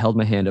 I held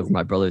my hand over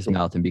my brother's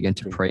mouth and began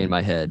to pray in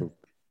my head.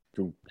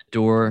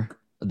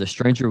 The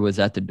stranger was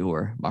at the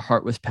door. My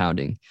heart was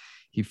pounding.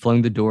 He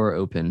flung the door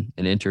open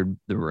and entered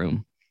the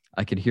room.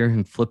 I could hear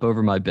him flip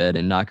over my bed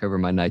and knock over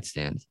my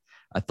nightstand.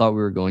 I thought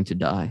we were going to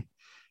die.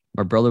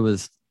 My brother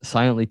was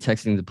silently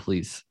texting the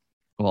police,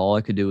 while all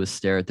I could do was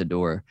stare at the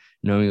door,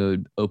 knowing it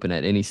would open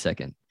at any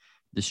second.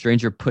 The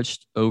stranger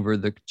pushed over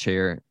the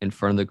chair in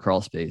front of the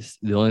crawl space.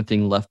 The only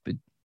thing left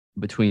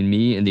between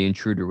me and the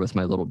intruder was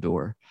my little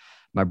door.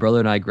 My brother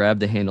and I grabbed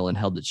the handle and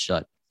held it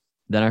shut.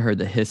 Then I heard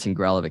the hiss and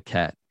growl of a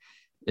cat.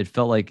 It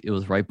felt like it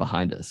was right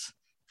behind us.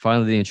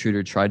 Finally, the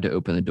intruder tried to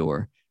open the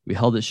door. We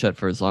held it shut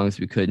for as long as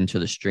we could until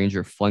the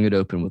stranger flung it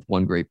open with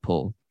one great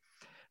pull.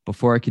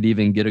 Before I could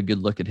even get a good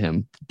look at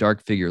him, the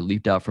dark figure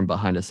leaped out from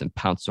behind us and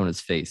pounced on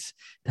his face.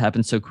 It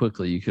happened so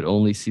quickly you could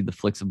only see the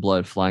flicks of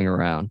blood flying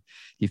around.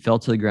 He fell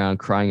to the ground,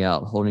 crying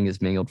out, holding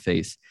his mangled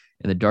face,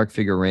 and the dark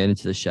figure ran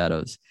into the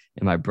shadows.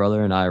 And my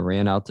brother and I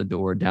ran out the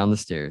door, down the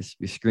stairs.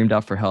 We screamed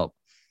out for help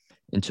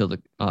until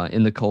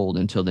in the cold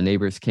until the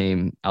neighbors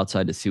came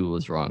outside to see what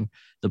was wrong.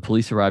 The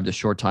police arrived a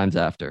short time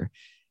after.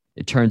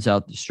 It turns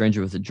out the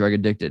stranger was a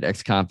drug-addicted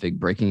ex-convict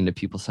breaking into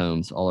people's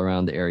homes all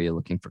around the area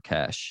looking for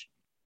cash.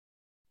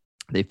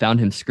 They found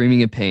him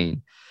screaming in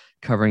pain,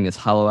 covering his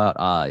hollow-out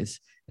eyes,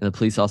 and the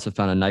police also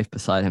found a knife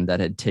beside him that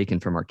had taken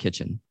from our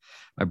kitchen.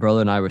 My brother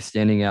and I were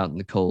standing out in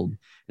the cold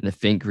in the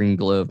faint green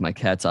glow of my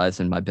cat's eyes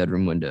in my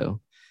bedroom window.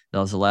 That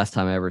was the last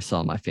time I ever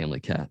saw my family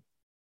cat.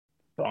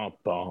 Bum,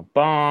 bum,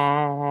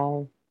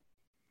 bum.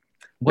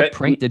 What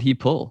prank did he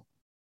pull?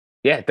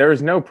 Yeah, there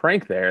was no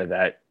prank there.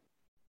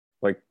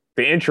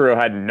 The intro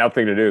had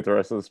nothing to do with the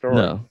rest of the story.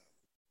 No.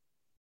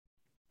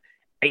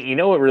 Hey, you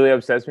know what really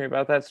upsets me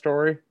about that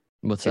story?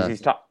 What's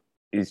that?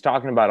 He's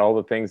talking about all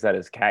the things that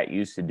his cat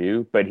used to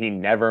do, but he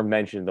never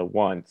mentioned the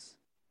once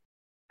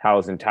how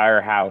his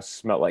entire house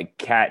smelled like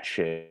cat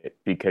shit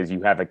because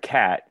you have a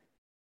cat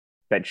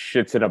that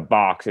shits in a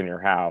box in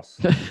your house.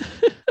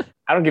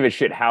 I don't give a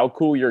shit how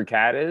cool your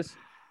cat is.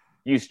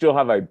 You still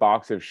have a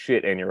box of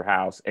shit in your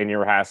house, and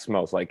your house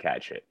smells like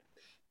cat shit.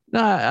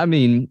 No, I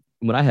mean,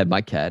 when I had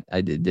my cat,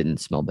 didn't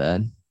smell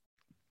bad.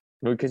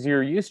 Because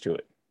you're used to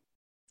it.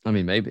 I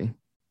mean, maybe.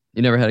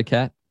 You never had a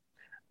cat?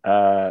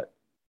 I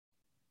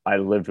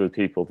lived with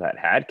people that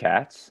had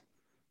cats.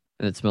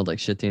 And it smelled like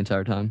shit the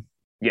entire time?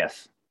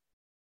 Yes.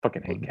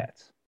 Fucking hate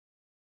cats.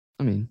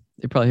 I mean,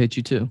 they probably hate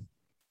you too.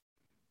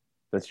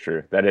 That's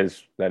true. That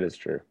is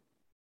true.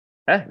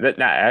 That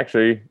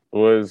actually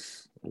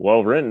was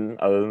well written,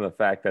 other than the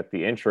fact that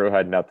the intro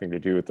had nothing to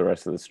do with the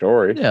rest of the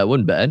story. Yeah, it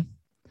wasn't bad.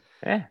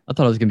 Yeah. I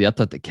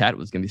thought the cat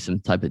was gonna be some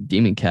type of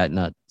demon cat,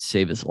 not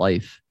save his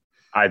life.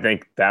 I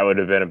think that would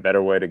have been a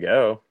better way to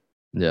go.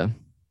 Yeah.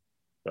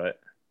 But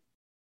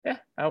yeah,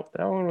 that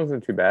one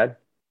wasn't too bad.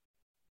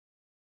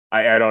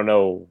 I don't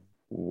know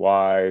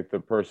why the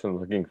person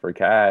looking for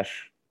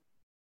cash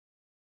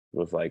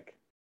was like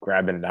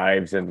grabbing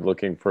knives and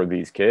looking for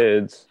these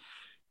kids.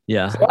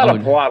 Yeah, There's a lot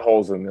of plot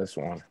holes in this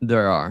one.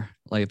 there are.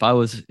 Like if I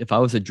was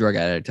a drug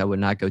addict, I would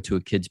not go to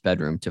a kid's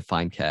bedroom to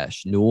find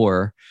cash,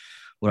 nor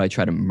would I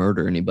try to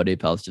murder anybody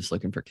if I was just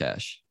looking for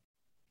cash.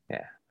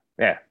 Yeah.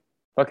 Yeah.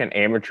 Fucking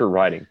amateur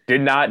writing.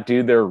 Did not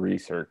do their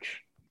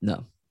research.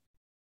 No.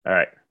 All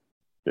right.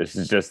 This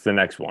is just the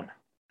next one.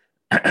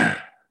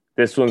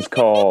 This one's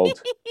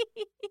called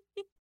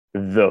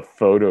The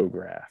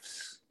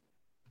Photographs.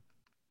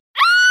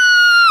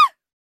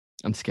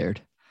 I'm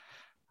scared.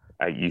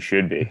 You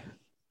should be.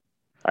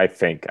 I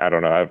think. I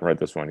don't know. I haven't read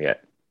this one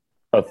yet.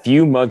 A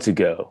few months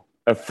ago,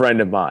 a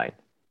friend of mine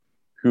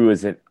who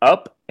is an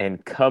up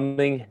and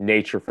coming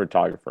nature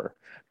photographer,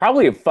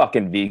 probably a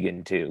fucking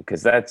vegan too,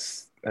 because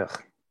that's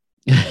what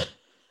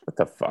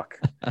the fuck,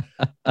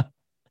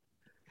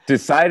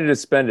 decided to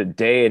spend a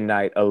day and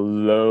night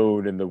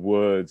alone in the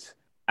woods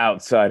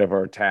outside of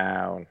our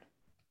town.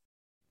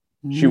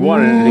 She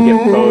wanted to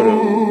get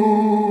photos.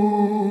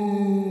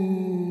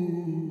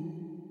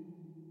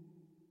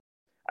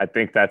 I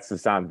think that's the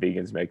sound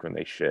vegans make when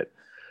they shit.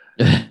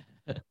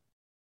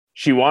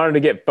 She wanted to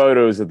get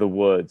photos of the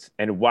woods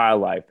and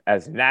wildlife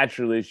as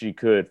naturally as she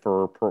could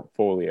for her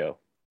portfolio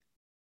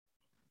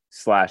 /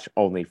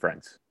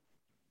 OnlyFriends.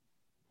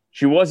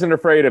 She wasn't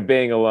afraid of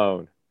being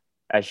alone,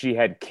 as she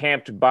had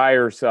camped by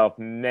herself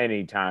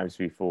many times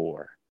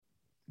before.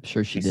 I'm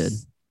sure she did.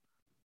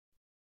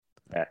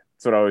 Yeah,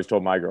 that's what I always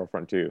told my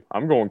girlfriend too.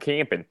 I'm going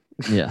camping.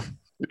 Yeah.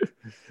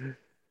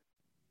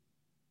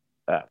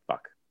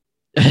 Fuck.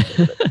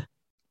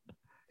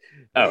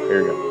 Oh,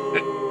 here we go.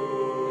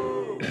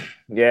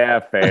 Yeah,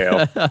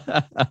 fail.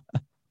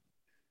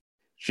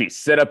 She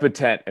set up a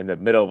tent in the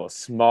middle of a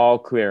small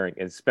clearing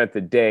and spent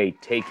the day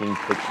taking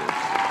pictures.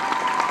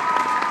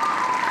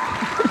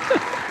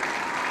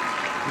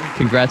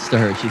 Congrats to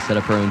her. She set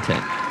up her own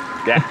tent.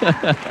 Yeah.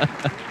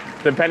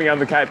 Depending on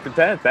the type of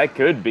tent, that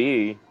could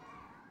be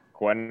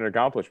quite an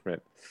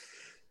accomplishment.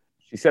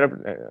 She set up.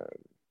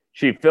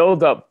 She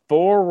filled up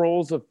 4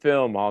 rolls of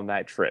film on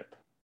that trip,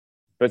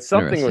 but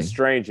something was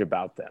strange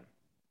about them.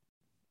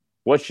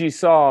 What she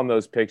saw on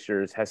those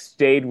pictures has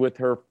stayed with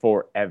her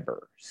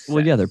forever.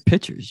 Well, yeah, they're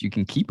pictures. You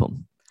can keep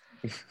them.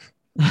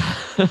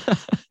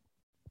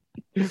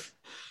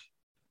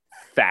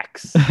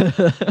 Facts.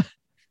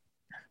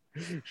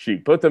 She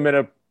put them in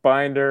a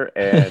binder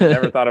and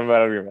never thought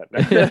about it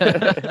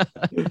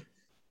again.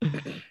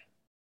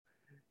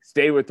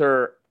 Stayed with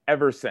her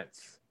ever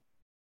since.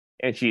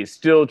 And she is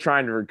still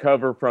trying to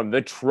recover from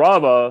the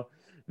trauma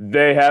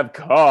they have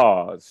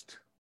caused.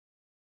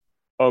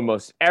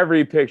 Almost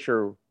every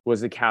picture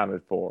was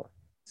accounted for,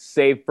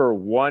 save for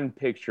one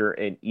picture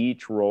in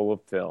each roll of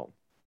film.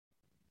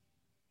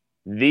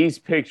 These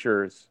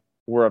pictures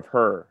were of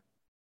her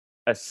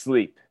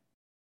asleep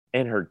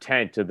in her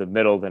tent in the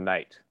middle of the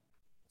night.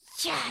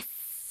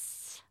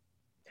 Yes.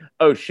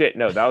 Oh shit,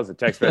 no, that was a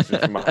text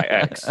message from my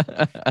ex.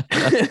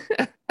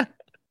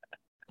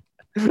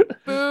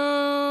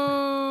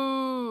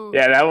 Boo.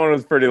 Yeah, that one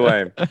was pretty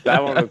lame.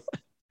 That one was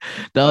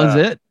That was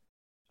it?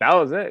 That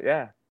was it,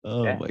 yeah.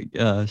 Oh yeah. my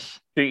gosh.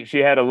 She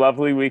had a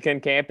lovely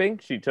weekend camping.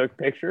 She took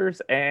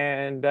pictures,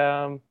 and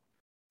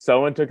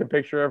someone took a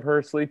picture of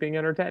her sleeping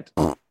in her tent.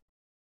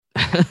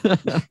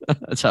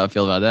 That's how I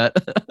feel about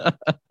that.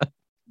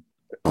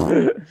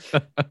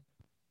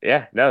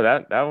 Yeah, no,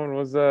 that one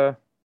was I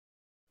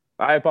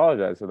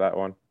apologize for that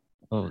one.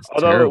 Oh, it was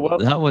terrible.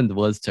 That one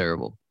was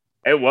terrible.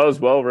 It was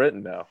well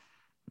written though.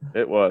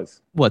 It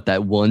was. What,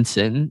 that one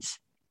sentence?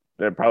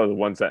 Probably the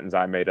one sentence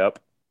I made up.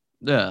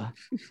 Yeah.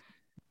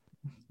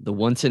 The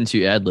one sentence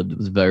you ad-libbed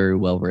was very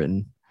well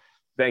written.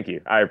 Thank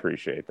you. I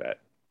appreciate that.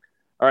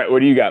 All right, what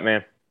do you got,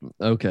 man?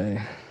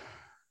 Okay.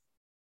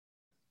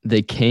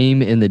 They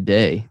came in the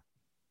day.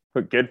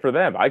 Good for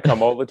them. I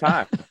come all the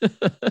time.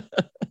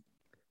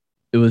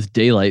 It was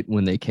daylight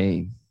when they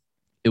came.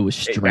 It was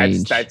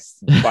strange. That's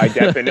by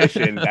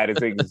definition, that is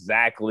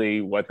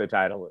exactly what the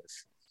title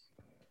is.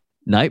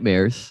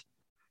 Nightmares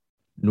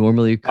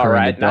normally occur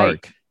in the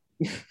dark.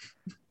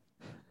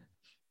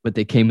 But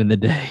they came in the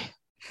day.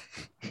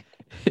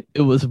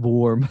 It was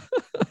warm.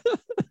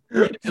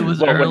 It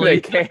was early. When they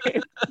came.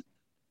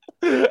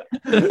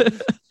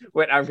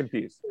 Wait, I'm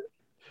confused.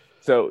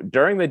 So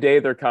during the day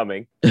they're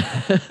coming.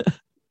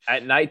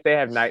 At night they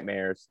have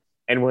nightmares,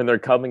 and when they're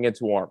coming,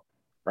 it's warm,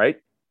 right?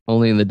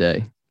 Only in the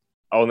day.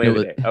 Only in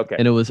the day. Okay.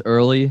 And it was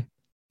early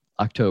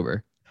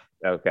October.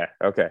 Okay.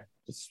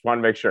 Just want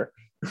to make sure.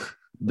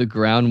 The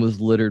ground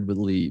was littered with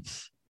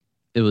leaves.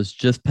 It was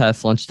just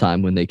past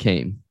lunchtime when they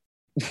came.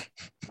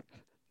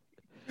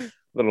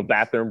 Little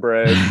bathroom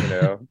break,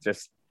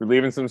 just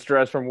relieving some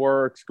stress from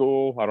work,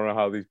 school. I don't know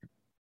how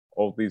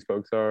old these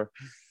folks are.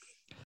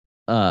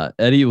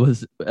 Eddie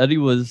was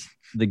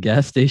the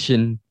gas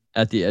station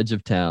at the edge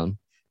of town.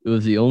 It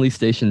was the only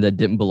station that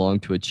didn't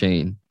belong to a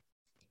chain.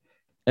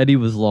 Eddie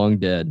was long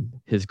dead.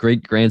 His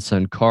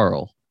great-grandson,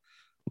 Carl,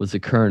 was the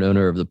current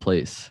owner of the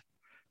place.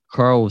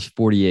 Carl was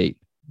 48,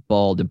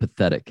 bald and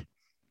pathetic.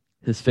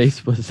 His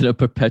face was in a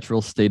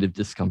perpetual state of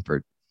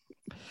discomfort.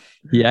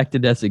 He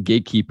acted as a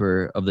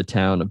gatekeeper of the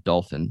town of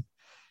Dolphin.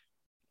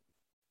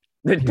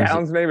 The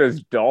town's name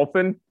is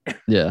Dolphin?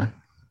 Yeah.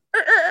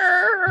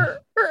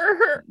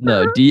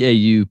 No,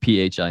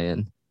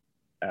 Dauphin.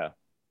 Oh.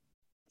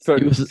 So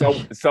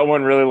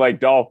someone really liked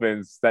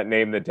dolphins that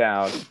named the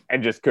town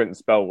and just couldn't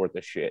spell worth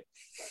a shit.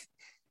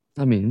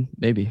 I mean,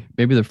 maybe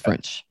they're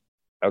French.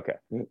 Okay.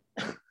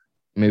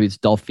 Maybe it's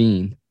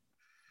Dolphin.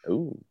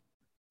 Ooh,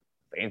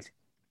 fancy.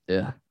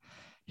 Yeah.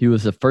 He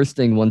was the first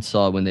thing one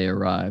saw when they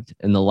arrived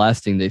and the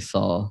last thing they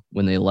saw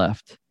when they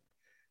left.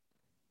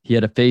 He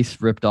had a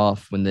face ripped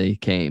off when they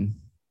came.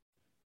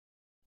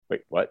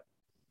 Wait, what?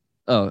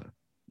 Oh,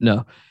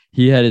 no.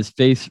 He had his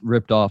face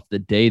ripped off the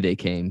day they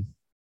came.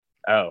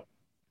 Oh.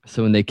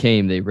 So when they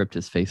came, they ripped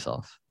his face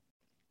off.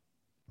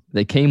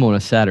 They came on a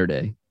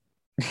Saturday.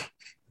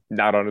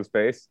 Not on his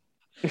face?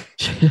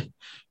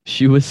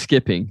 She was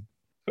skipping.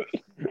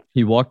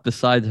 He walked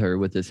beside her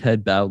with his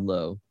head bowed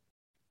low.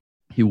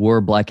 He wore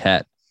a black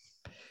hat.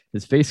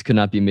 His face could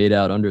not be made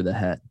out under the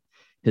hat.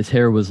 His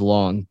hair was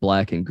long,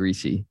 black, and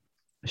greasy.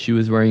 She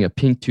was wearing a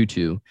pink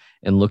tutu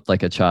and looked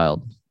like a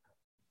child.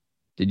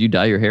 Did you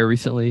dye your hair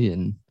recently?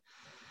 And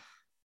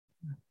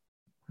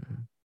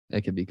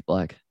it could be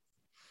black.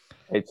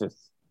 It's just,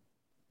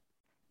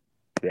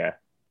 yeah.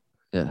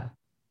 Yeah.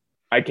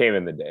 I came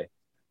in the day.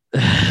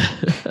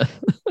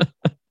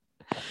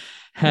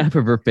 Half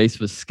of her face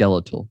was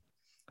skeletal.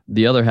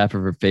 The other half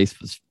of her face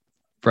was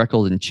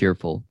freckled and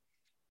cheerful.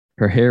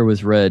 Her hair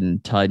was red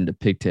and tied into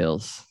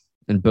pigtails,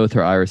 and both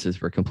her irises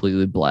were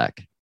completely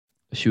black.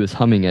 She was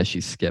humming as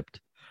she skipped.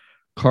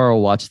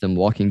 Carl watched them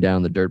walking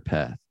down the dirt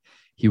path.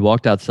 He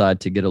walked outside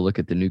to get a look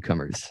at the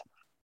newcomers.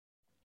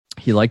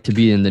 He liked to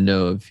be in the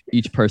know of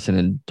each person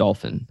in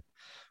Dolphin.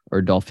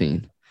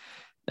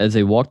 As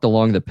they walked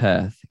along the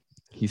path,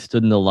 he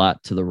stood in the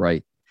lot to the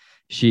right.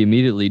 She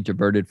immediately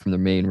diverted from the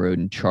main road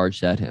and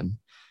charged at him.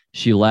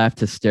 She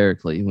laughed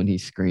hysterically when he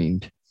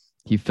screamed.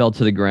 He fell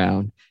to the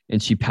ground,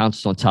 and she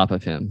pounced on top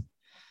of him.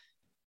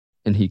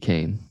 And he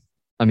came.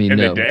 I mean,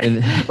 no.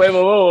 Wait,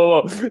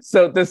 whoa.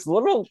 So this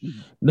little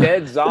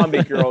dead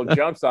zombie girl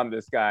jumps on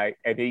this guy,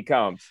 and he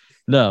comes.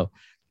 No.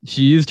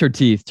 She used her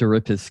teeth to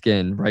rip his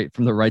skin right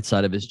from the right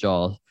side of his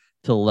jaw to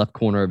the left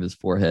corner of his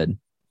forehead.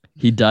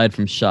 He died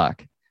from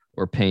shock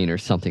or pain or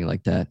something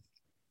like that.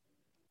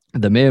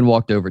 The man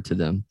walked over to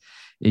them.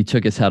 He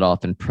took his hat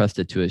off and pressed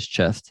it to his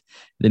chest.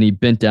 Then he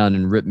bent down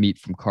and ripped meat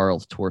from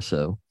Carl's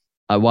torso.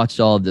 I watched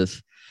all of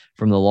this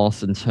from the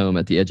Lawsons' home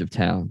at the edge of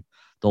town.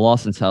 The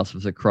Lawsons' house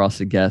was across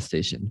the gas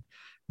station.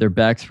 Their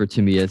backs were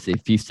to me as they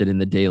feasted in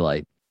the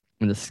daylight,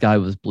 and the sky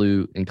was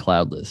blue and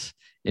cloudless,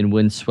 and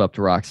wind swept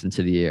rocks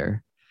into the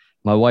air.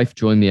 My wife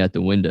joined me at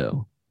the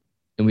window,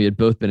 and we had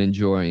both been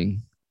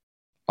enjoying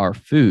our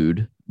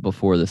food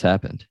before this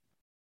happened.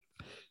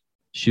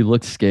 She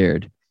looked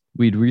scared.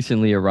 We'd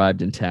recently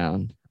arrived in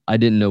town. I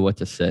didn't know what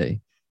to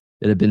say.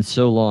 It had been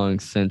so long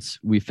since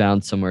we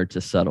found somewhere to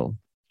settle.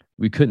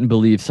 We couldn't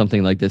believe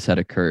something like this had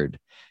occurred.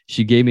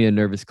 She gave me a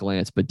nervous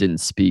glance but didn't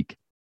speak.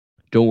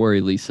 "Don't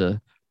worry,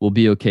 Lisa. We'll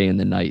be okay in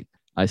the night,"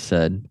 I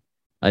said.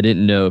 I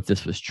didn't know if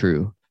this was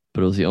true,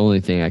 but it was the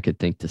only thing I could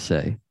think to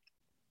say.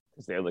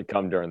 Because they only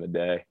come during the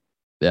day.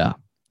 Yeah.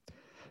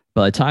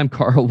 By the time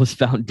Carl was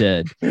found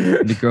dead,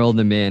 the girl and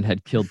the man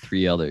had killed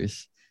 3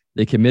 others.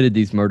 They committed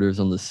these murders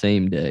on the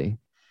same day.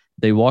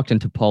 They walked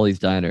into Polly's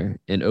diner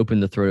and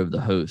opened the throat of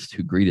the host,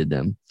 who greeted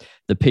them.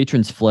 The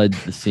patrons fled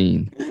the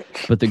scene,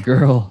 but the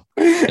girl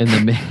and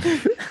the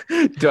man...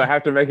 Do I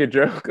have to make a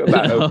joke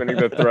about opening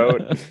the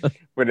throat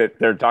when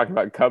they're talking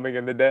about coming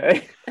in the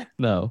day?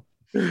 No.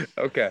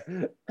 Okay.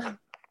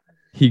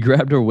 He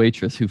grabbed her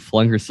waitress, who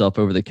flung herself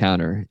over the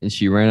counter, and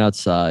she ran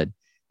outside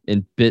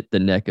and bit the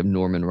neck of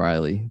Norman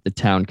Riley, the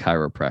town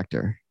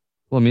chiropractor.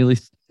 Well, I mean, at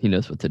least he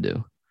knows what to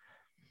do.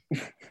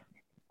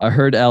 I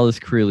heard Alice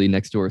Creeley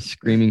next door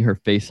screaming her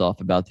face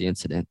off about the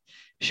incident.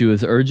 She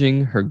was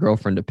urging her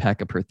girlfriend to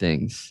pack up her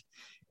things.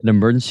 An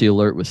emergency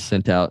alert was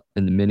sent out,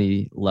 and the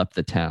Minnie left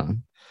the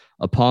town.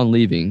 Upon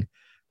leaving,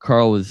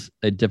 Carl was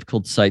a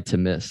difficult sight to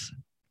miss.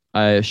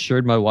 I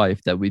assured my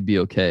wife that we'd be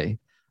okay.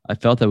 I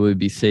felt that we would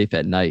be safe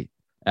at night.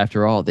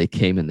 After all, they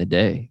came in the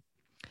day.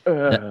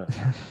 That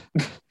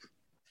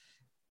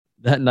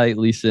night,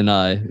 Lisa and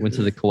I went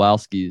to the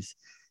Kowalskis.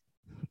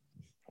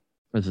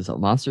 Was this a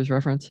Monsters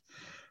reference?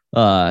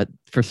 For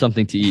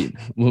something to eat.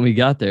 When we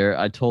got there,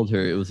 I told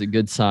her it was a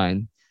good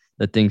sign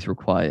that things were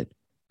quiet.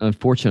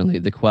 Unfortunately,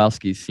 the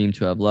Kowalskis seemed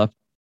to have left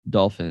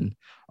Dolphin.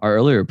 Our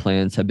earlier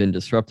plans had been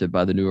disrupted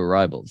by the new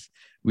arrivals.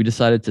 We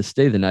decided to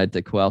stay the night at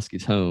the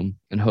Kowalskis' home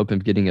and hope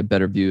of getting a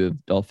better view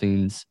of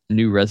Dolphin's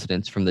new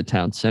residence from the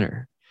town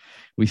center.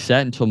 We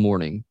sat until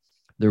morning.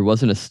 There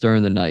wasn't a stir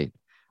in the night.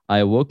 I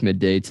awoke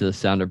midday to the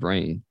sound of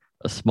rain.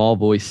 A small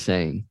voice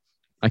sang.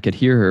 I could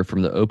hear her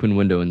from the open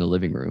window in the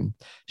living room.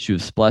 She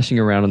was splashing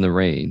around in the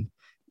rain.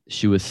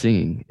 She was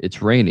singing,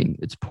 "It's raining,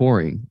 it's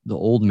pouring. The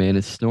old man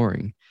is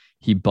snoring.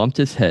 He bumped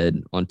his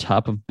head on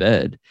top of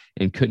bed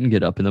and couldn't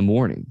get up in the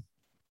morning.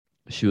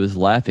 She was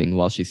laughing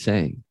while she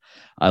sang.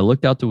 I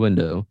looked out the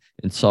window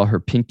and saw her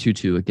pink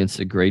tutu against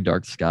the gray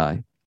dark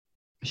sky.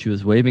 She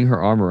was waving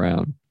her arm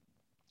around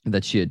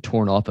that she had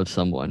torn off of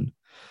someone.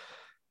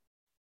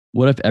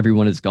 What if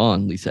everyone is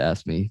gone? Lisa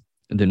asked me.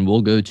 And then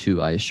we'll go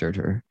too, I assured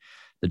her.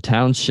 The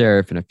town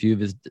sheriff and a few of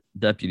his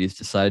deputies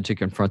decided to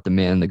confront the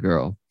man and the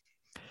girl.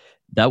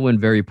 That went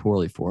very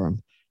poorly for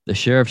him. The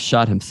sheriff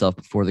shot himself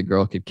before the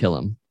girl could kill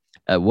him.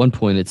 At one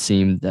point, it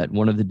seemed that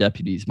one of the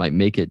deputies might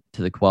make it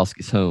to the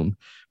Kowalski's home,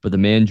 but the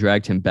man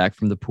dragged him back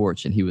from the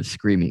porch and he was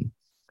screaming.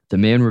 The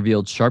man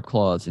revealed sharp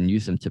claws and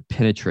used them to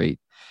penetrate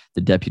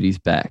the deputy's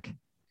back.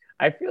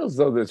 I feel as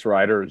though this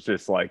writer is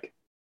just like,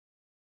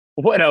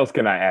 what else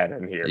can I add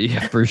in here?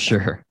 Yeah, for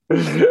sure.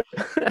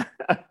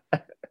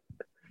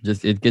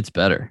 Just, it gets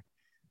better.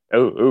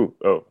 Oh,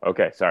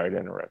 okay. Sorry to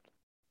interrupt.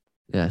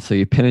 Yeah, so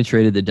he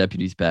penetrated the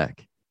deputy's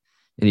back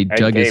and he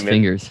dug his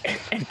fingers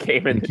and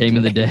came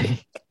in the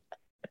day.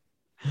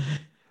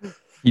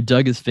 He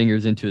dug his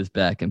fingers into his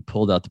back and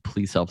pulled out the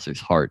police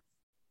officer's heart.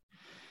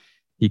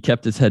 He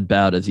kept his head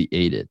bowed as he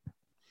ate it.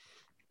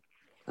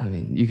 I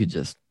mean, you could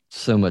just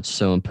so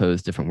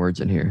impose different words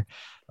in here.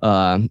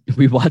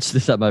 We watched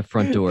this at my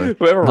front door.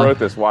 Whoever wrote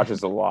this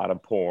watches a lot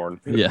of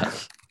porn.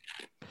 Yes.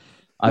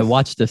 I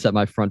watched this at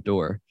my front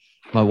door.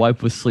 My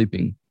wife was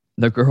sleeping.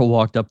 The girl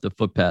walked up the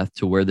footpath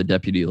to where the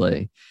deputy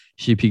lay.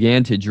 She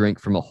began to drink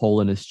from a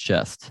hole in his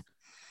chest.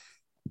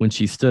 When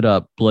she stood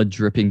up, blood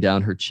dripping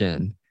down her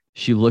chin,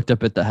 she looked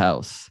up at the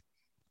house.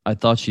 I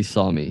thought she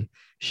saw me.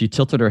 She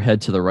tilted her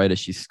head to the right as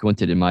she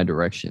squinted in my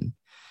direction.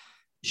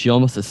 She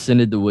almost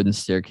ascended the wooden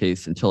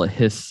staircase until a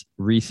hiss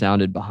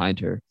resounded behind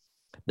her.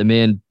 The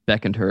man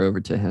beckoned her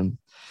over to him.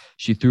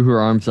 She threw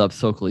her arms up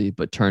sulkily,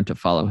 but turned to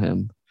follow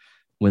him.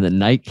 When the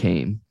night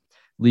came,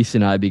 Lisa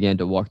and I began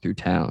to walk through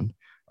town.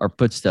 Our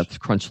footsteps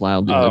crunched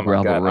loudly on the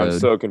gravel road. I'm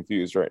so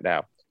confused right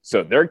now.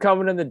 So they're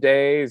coming in the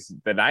days.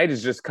 The night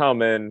is just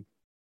coming.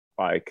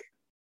 Like,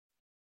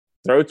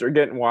 throats are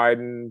getting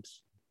widened.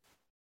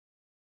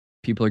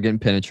 People are getting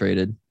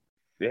penetrated.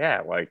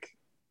 Yeah, like,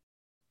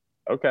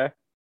 okay,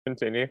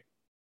 continue.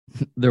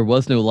 There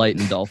was no light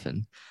in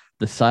Dolphin.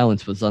 The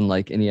silence was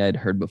unlike any I had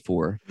heard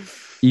before.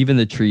 Even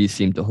the trees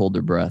seemed to hold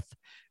their breath.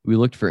 We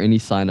looked for any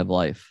sign of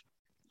life.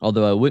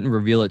 Although I wouldn't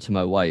reveal it to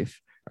my wife,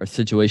 our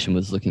situation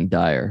was looking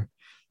dire.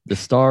 The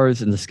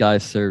stars in the sky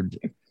served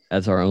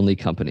as our only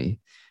company.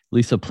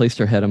 Lisa placed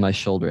her head on my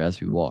shoulder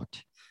as we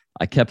walked.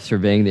 I kept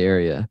surveying the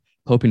area,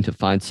 hoping to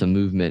find some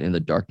movement in the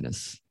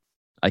darkness.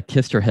 I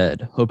kissed her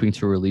head, hoping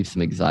to relieve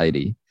some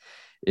anxiety.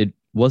 It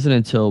wasn't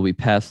until we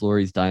passed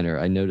Lori's diner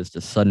I noticed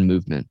a sudden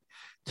movement.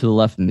 To the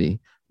left of me,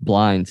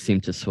 blinds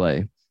seemed to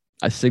sway.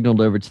 I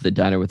signaled over to the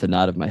diner with a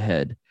nod of my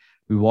head.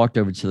 We walked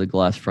over to the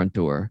glass front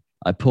door.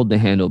 I pulled the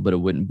handle, but it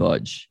wouldn't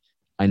budge.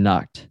 I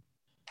knocked.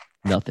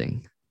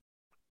 Nothing.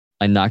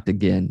 I knocked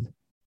again.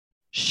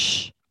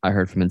 Shh, I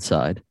heard from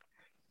inside.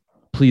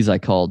 Please, I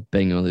called,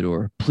 banging on the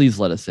door. Please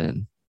let us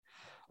in.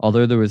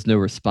 Although there was no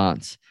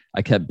response,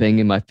 I kept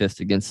banging my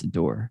fist against the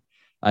door.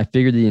 I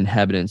figured the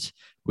inhabitants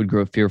would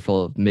grow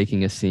fearful of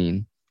making a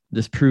scene.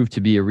 This proved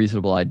to be a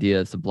reasonable idea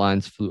as the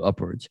blinds flew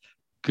upwards.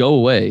 Go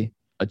away,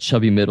 a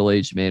chubby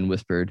middle-aged man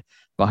whispered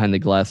behind the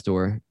glass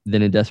door.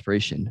 Then in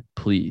desperation,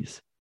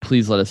 please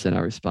let us in, I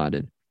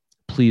responded.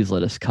 Please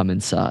let us come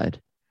inside.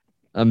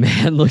 A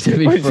man looked at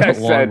me for a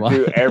long while.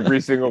 To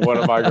every single one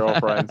of my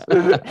girlfriends.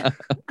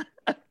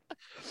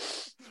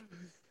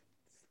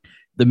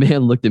 The man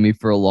looked at me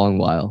for a long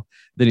while.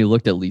 Then he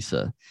looked at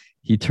Lisa.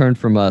 He turned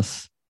from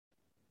us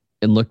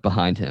and looked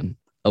behind him.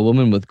 A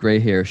woman with gray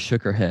hair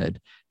shook her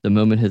head the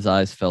moment his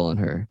eyes fell on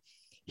her.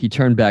 He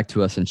turned back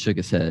to us and shook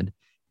his head.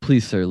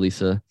 Please, sir,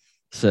 Lisa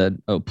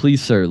said. Oh,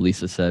 please, sir,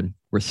 Lisa said.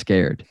 We're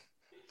scared.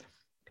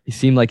 He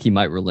seemed like he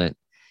might relent.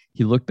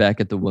 He looked back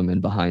at the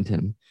woman behind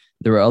him.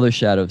 There were other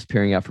shadows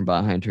peering out from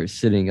behind her,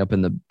 sitting up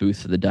in the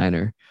booth of the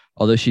diner.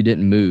 Although she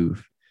didn't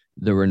move,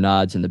 there were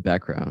nods in the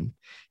background.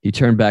 He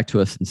turned back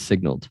to us and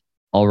signaled.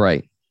 All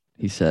right,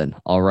 he said.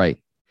 All right.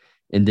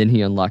 And then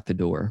he unlocked the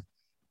door.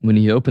 When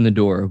he opened the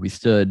door, we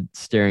stood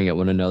staring at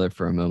one another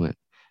for a moment.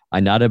 I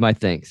nodded my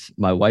thanks.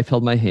 My wife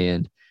held my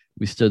hand.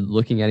 We stood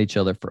looking at each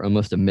other for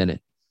almost a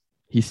minute.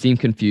 He seemed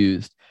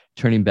confused,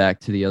 turning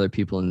back to the other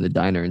people in the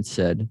diner and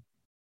said,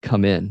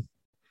 "Come in."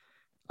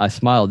 I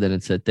smiled then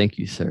and said, "Thank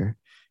you, sir."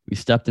 We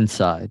stepped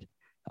inside.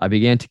 I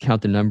began to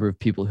count the number of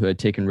people who had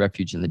taken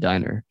refuge in the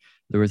diner.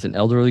 There was an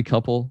elderly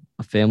couple,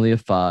 a family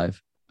of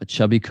 5, a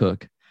chubby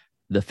cook.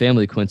 The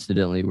family,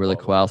 coincidentally, were the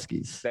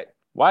Kowalskis.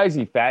 Why is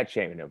he fat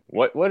shaming him?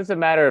 What does it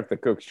matter if the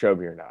cook's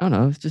chubby or not? I don't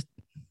know. It's just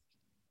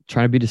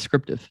trying to be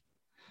descriptive.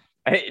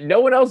 No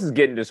one else is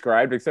getting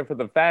described except for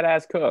the fat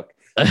ass cook.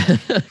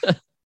 I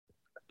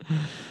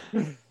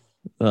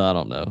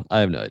don't know.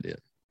 I have no idea.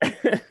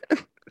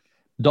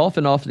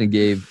 Dolphin often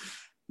gave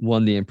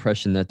one the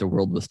impression that the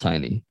world was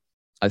tiny.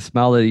 I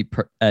smiled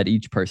at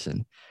each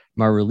person.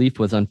 My relief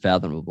was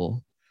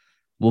unfathomable.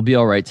 We'll be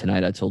all right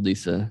tonight, I told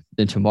Lisa.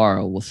 Then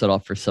tomorrow we'll set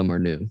off for somewhere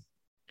new.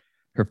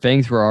 Her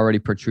fangs were already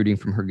protruding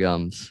from her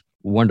gums.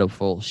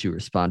 Wonderful, she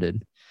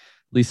responded.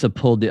 Lisa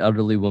pulled the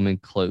elderly woman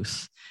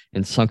close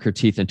and sunk her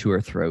teeth into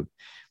her throat.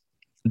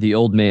 The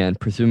old man,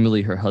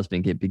 presumably her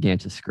husband, began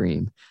to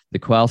scream. The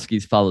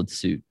Kowalskis followed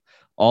suit.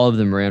 All of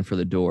them ran for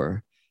the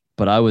door,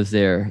 but I was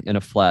there in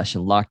a flash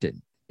and locked it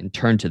and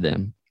turned to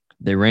them.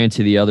 They ran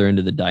to the other end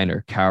of the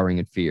diner, cowering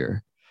in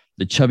fear.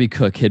 The chubby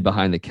cook hid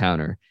behind the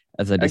counter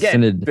as I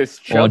descended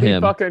on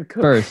him,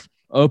 first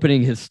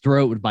opening his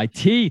throat with my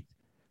teeth.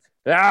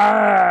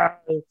 Ah!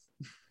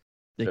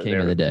 They came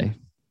in the day.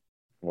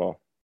 Well,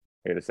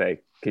 here to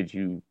say, could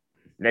you,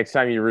 next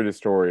time you read a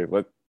story,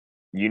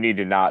 you need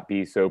to not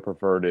be so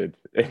perverted.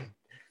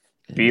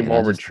 Be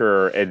more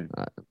mature. And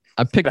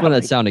I picked one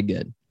that sounded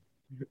good.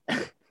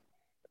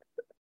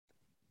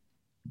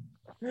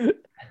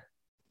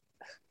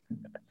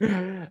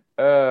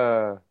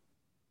 That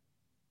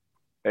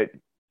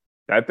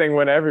thing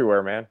went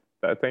everywhere, man.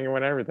 That thing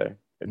went everything.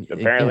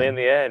 Apparently, in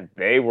the end,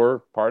 they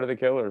were part of the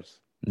killers.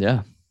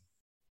 Yeah.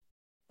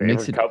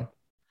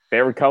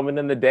 They were coming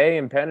in the day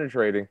and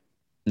penetrating.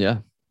 Yeah.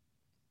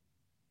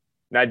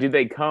 Now, do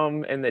they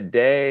come in the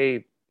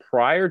day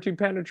prior to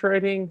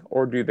penetrating,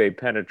 or do they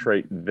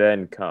penetrate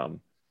then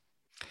come?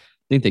 I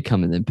think they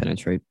come and then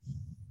penetrate.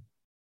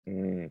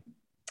 It's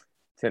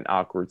an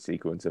awkward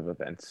sequence of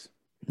events.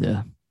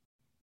 Yeah.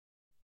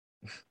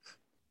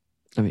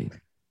 I mean,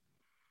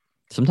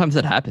 sometimes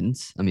that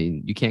happens. I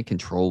mean, you can't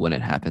control when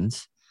it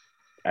happens.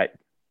 I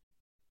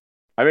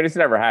mean, it's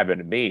never happened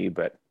to me,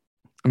 but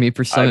I mean,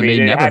 for some,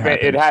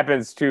 it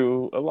happens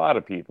to a lot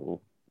of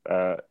people,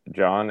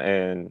 John,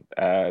 and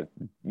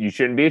you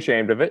shouldn't be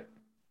ashamed of it.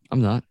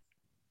 I'm not.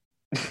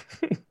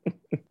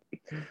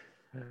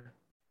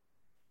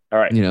 All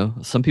right. You know,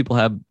 some people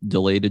have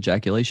delayed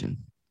ejaculation,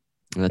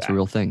 and that's a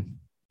real thing.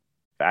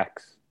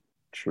 Facts.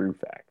 True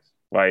facts.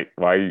 Why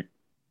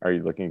are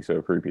you looking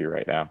so creepy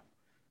right now?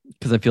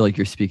 Because I feel like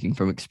you're speaking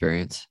from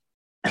experience.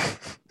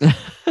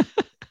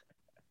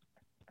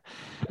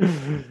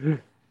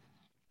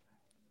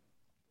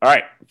 All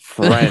right,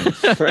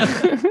 Friends. All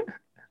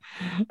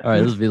right,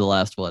 this will be the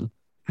last one.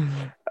 All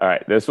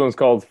right, this one's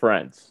called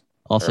Friends.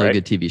 Also a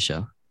good TV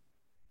show.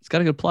 It's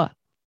got a good plot.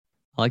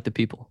 I like the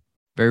people.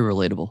 Very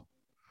relatable.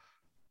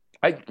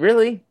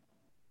 Really?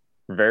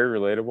 Very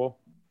relatable?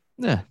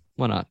 Yeah,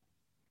 why not?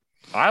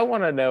 I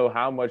want to know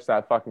how much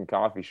that fucking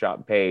coffee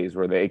shop pays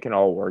where they can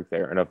all work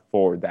there and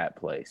afford that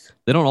place.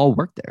 They don't all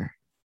work there.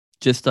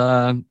 Just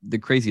the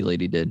crazy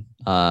lady did.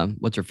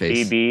 What's her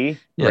face? Phoebe.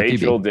 Yeah,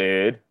 Rachel Phoebe.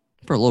 Did.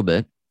 For a little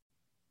bit.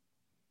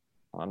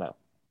 I don't know.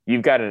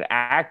 You've got an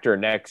actor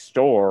next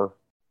door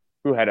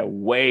who had a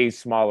way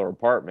smaller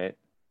apartment.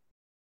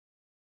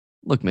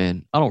 Look,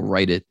 man, I don't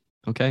write it.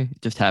 Okay,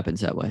 it just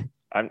happens that way.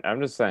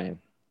 I'm just saying.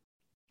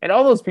 And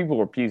all those people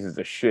were pieces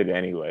of shit,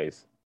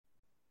 anyways.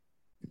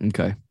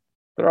 Okay.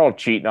 They're all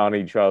cheating on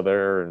each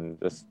other and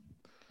just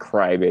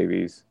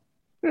crybabies.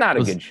 Not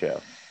a good show.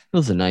 It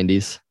was the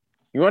 90s.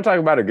 You want to talk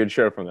about a good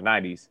show from the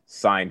 90s?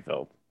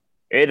 Seinfeld.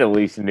 It at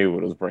least knew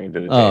what it was bringing to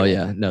the table. Oh,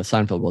 yeah. No,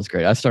 Seinfeld was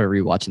great. I started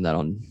rewatching that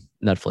on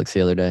Netflix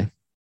the other day.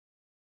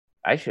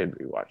 I should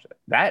rewatch it.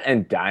 That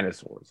and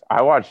Dinosaurs.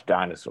 I watched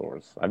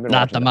Dinosaurs. I've been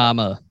Not the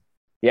mama.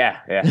 Yeah.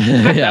 Not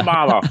the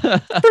mama.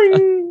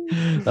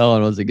 That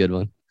one was a good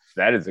one.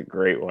 That is a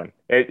great one.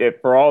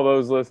 For all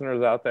those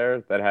listeners out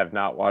there that have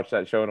not watched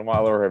that show in a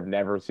while or have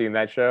never seen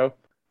that show,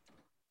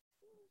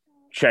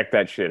 check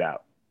that shit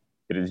out.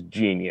 It is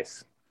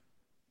genius.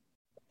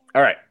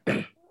 All right.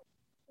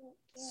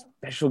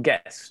 Special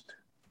guest.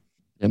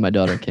 Yeah, my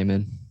daughter came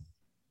in.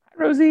 Hi,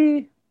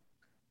 Rosie.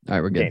 All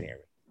right, we're good.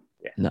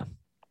 Yeah. No.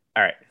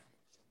 All right.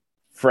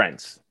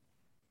 Friends.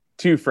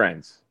 Two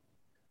friends.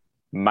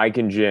 Mike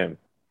and Jim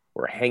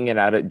were hanging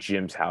out at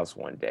Jim's house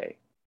one day.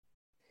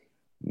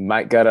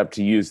 Mike got up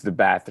to use the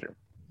bathroom.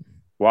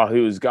 While he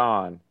was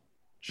gone,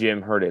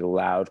 Jim heard a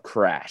loud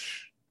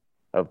crash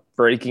of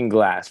breaking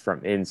glass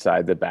from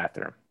inside the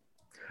bathroom.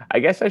 I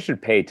guess I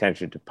should pay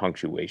attention to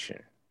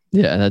punctuation.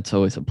 Yeah, that's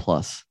always a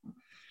plus.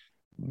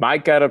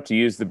 Mike got up to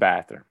use the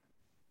bathroom.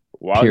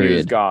 While he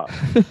was gone,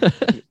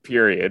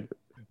 period.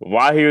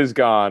 While he was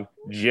gone,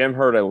 Jim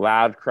heard a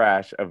loud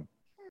crash of.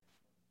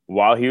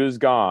 While he was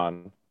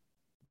gone,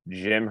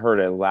 Jim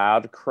heard a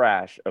loud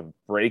crash of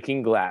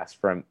breaking glass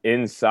from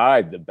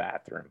inside the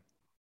bathroom.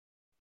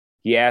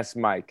 He asked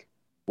Mike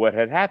what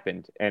had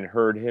happened and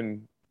heard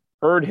him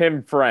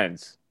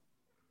friends.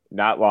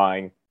 Not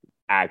lying,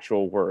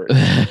 actual words.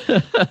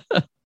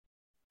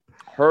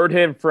 Heard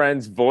him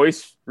friend's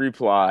voice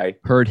reply.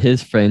 Heard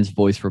his friend's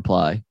voice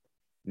reply.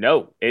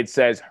 No, it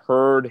says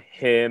heard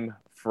him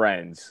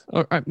friends.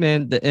 All right,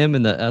 man, the M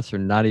and the S are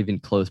not even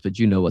close, but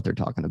you know what they're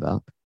talking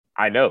about.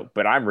 I know,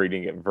 but I'm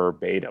reading it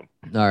verbatim.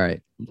 All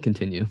right,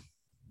 continue.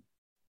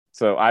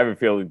 So I have a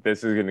feeling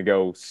this is going to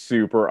go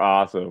super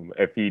awesome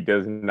if he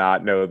does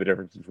not know the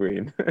difference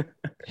between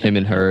him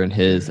and her and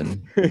his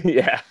and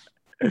yeah.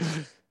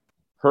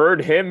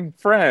 Heard him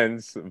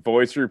friends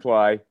voice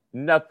reply,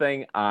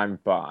 nothing, I'm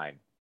fine.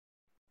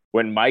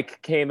 When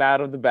Mike came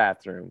out of the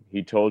bathroom,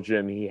 he told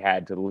Jim he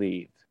had to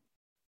leave.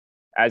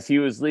 As he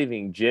was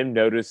leaving, Jim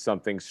noticed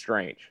something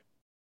strange.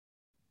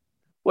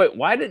 Wait,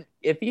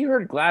 if he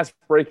heard glass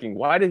breaking,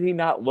 why did he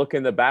not look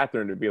in the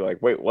bathroom to be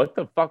like, wait, what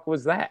the fuck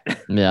was that?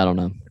 Yeah, I don't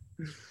know.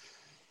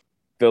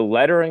 The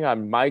lettering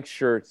on Mike's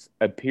shirts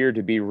appeared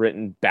to be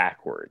written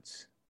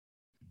backwards.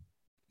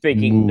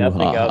 Thinking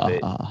nothing of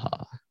it,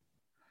 Muhahaha.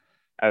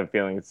 I have a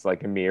feeling it's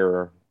like a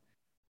mirror.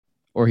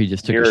 Or he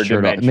just took his Mirror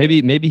shirt off.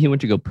 dimension. Maybe he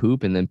went to go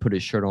poop and then put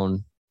his shirt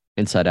on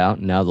inside out.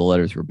 And now the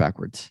letters were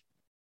backwards.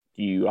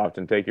 Do you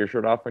often take your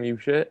shirt off when you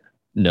shit?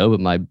 No, but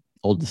my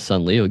oldest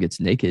son Leo gets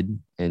naked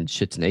and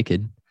shits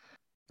naked.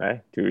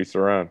 Hey, to each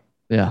their own.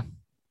 Yeah,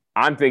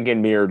 I'm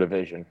thinking mirror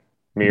division.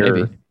 Mirror,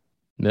 maybe.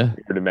 Yeah,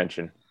 mirror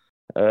dimension.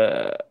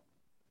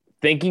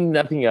 Thinking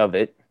nothing of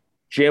it,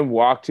 Jim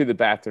walked to the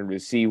bathroom to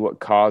see what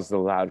caused the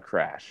loud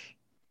crash.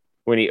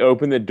 When he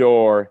opened the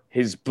door,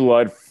 his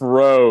blood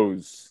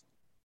froze.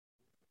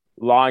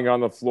 Lying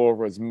on the floor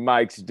was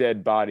Mike's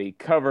dead body,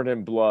 covered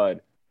in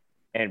blood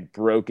and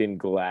broken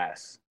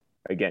glass.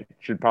 Again,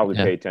 should probably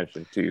pay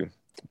attention to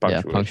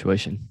punctuation. Yeah,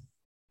 punctuation.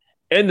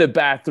 In the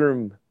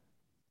bathroom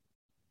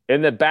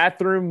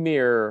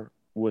mirror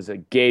was a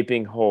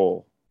gaping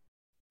hole,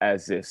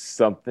 as if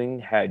something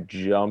had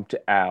jumped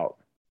out.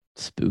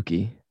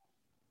 Spooky.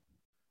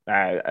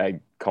 I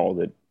called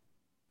it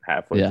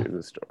halfway through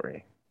the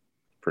story.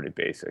 Pretty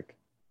basic.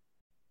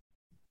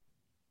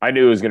 I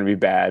knew it was going to be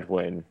bad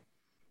when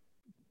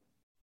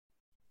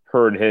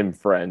Her and Him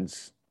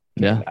friends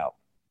came out.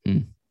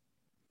 Mm.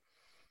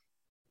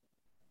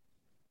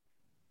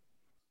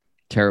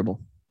 Terrible.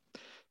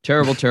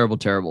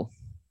 Terrible.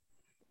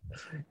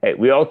 Hey,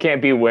 we all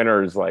can't be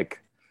winners like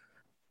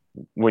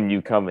when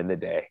you come in the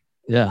day.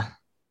 Yeah,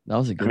 that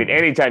was a good I mean, one.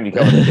 anytime you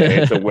come in the day,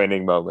 it's a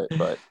winning moment.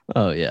 But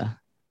oh, yeah.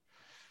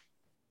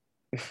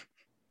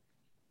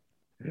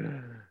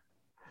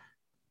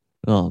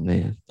 Oh,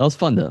 man. That was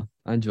fun, though.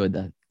 I enjoyed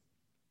that.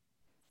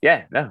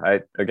 Yeah, no,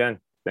 again,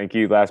 thank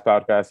you, Last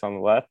Podcast on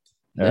the Left.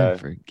 Yeah,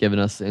 for giving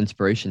us the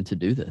inspiration to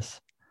do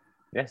this.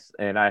 Yes,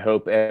 and I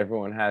hope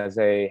everyone has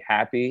a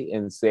happy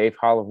and safe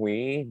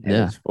Halloween. And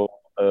it's full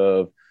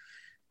of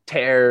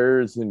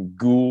terrors and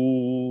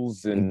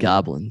ghouls and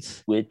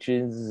goblins,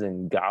 witches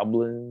and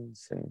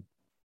goblins, and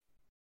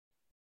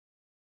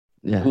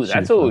yeah,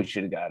 that's what we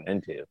should have gotten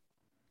into.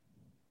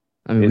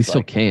 I mean, we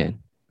still can.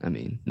 I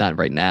mean, not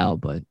right now,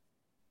 but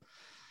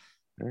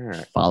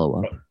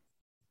follow up.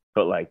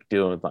 But like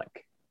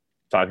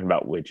talking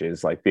about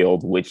witches, like the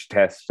old witch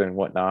test and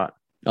whatnot.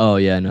 Oh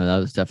yeah, no, that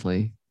was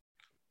definitely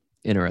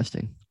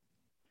interesting.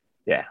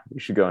 Yeah, we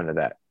should go into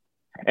that.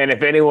 And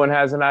if anyone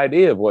has an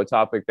idea of what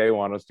topic they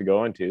want us to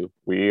go into,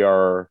 we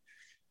are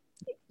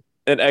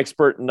an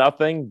expert in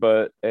nothing,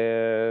 but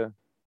a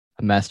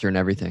master in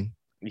everything.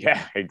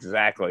 Yeah,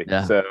 exactly.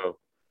 Yeah. So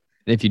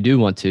if you do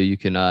want to, you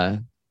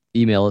can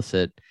email us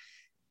at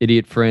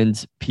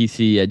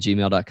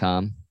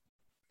idiotfriendspc@gmail.com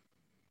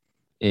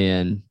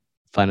and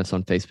find us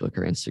on Facebook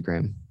or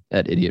Instagram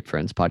at Idiot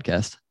Friends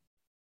Podcast.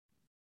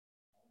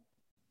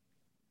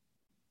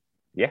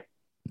 Yeah.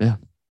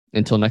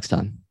 Until next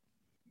time.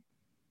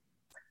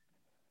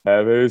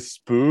 Have a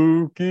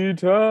spooky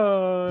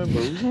time.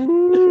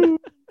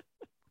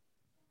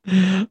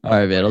 All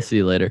right, man. I'll see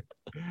you later.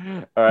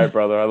 All right,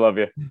 brother. I love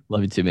you.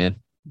 Love you too, man.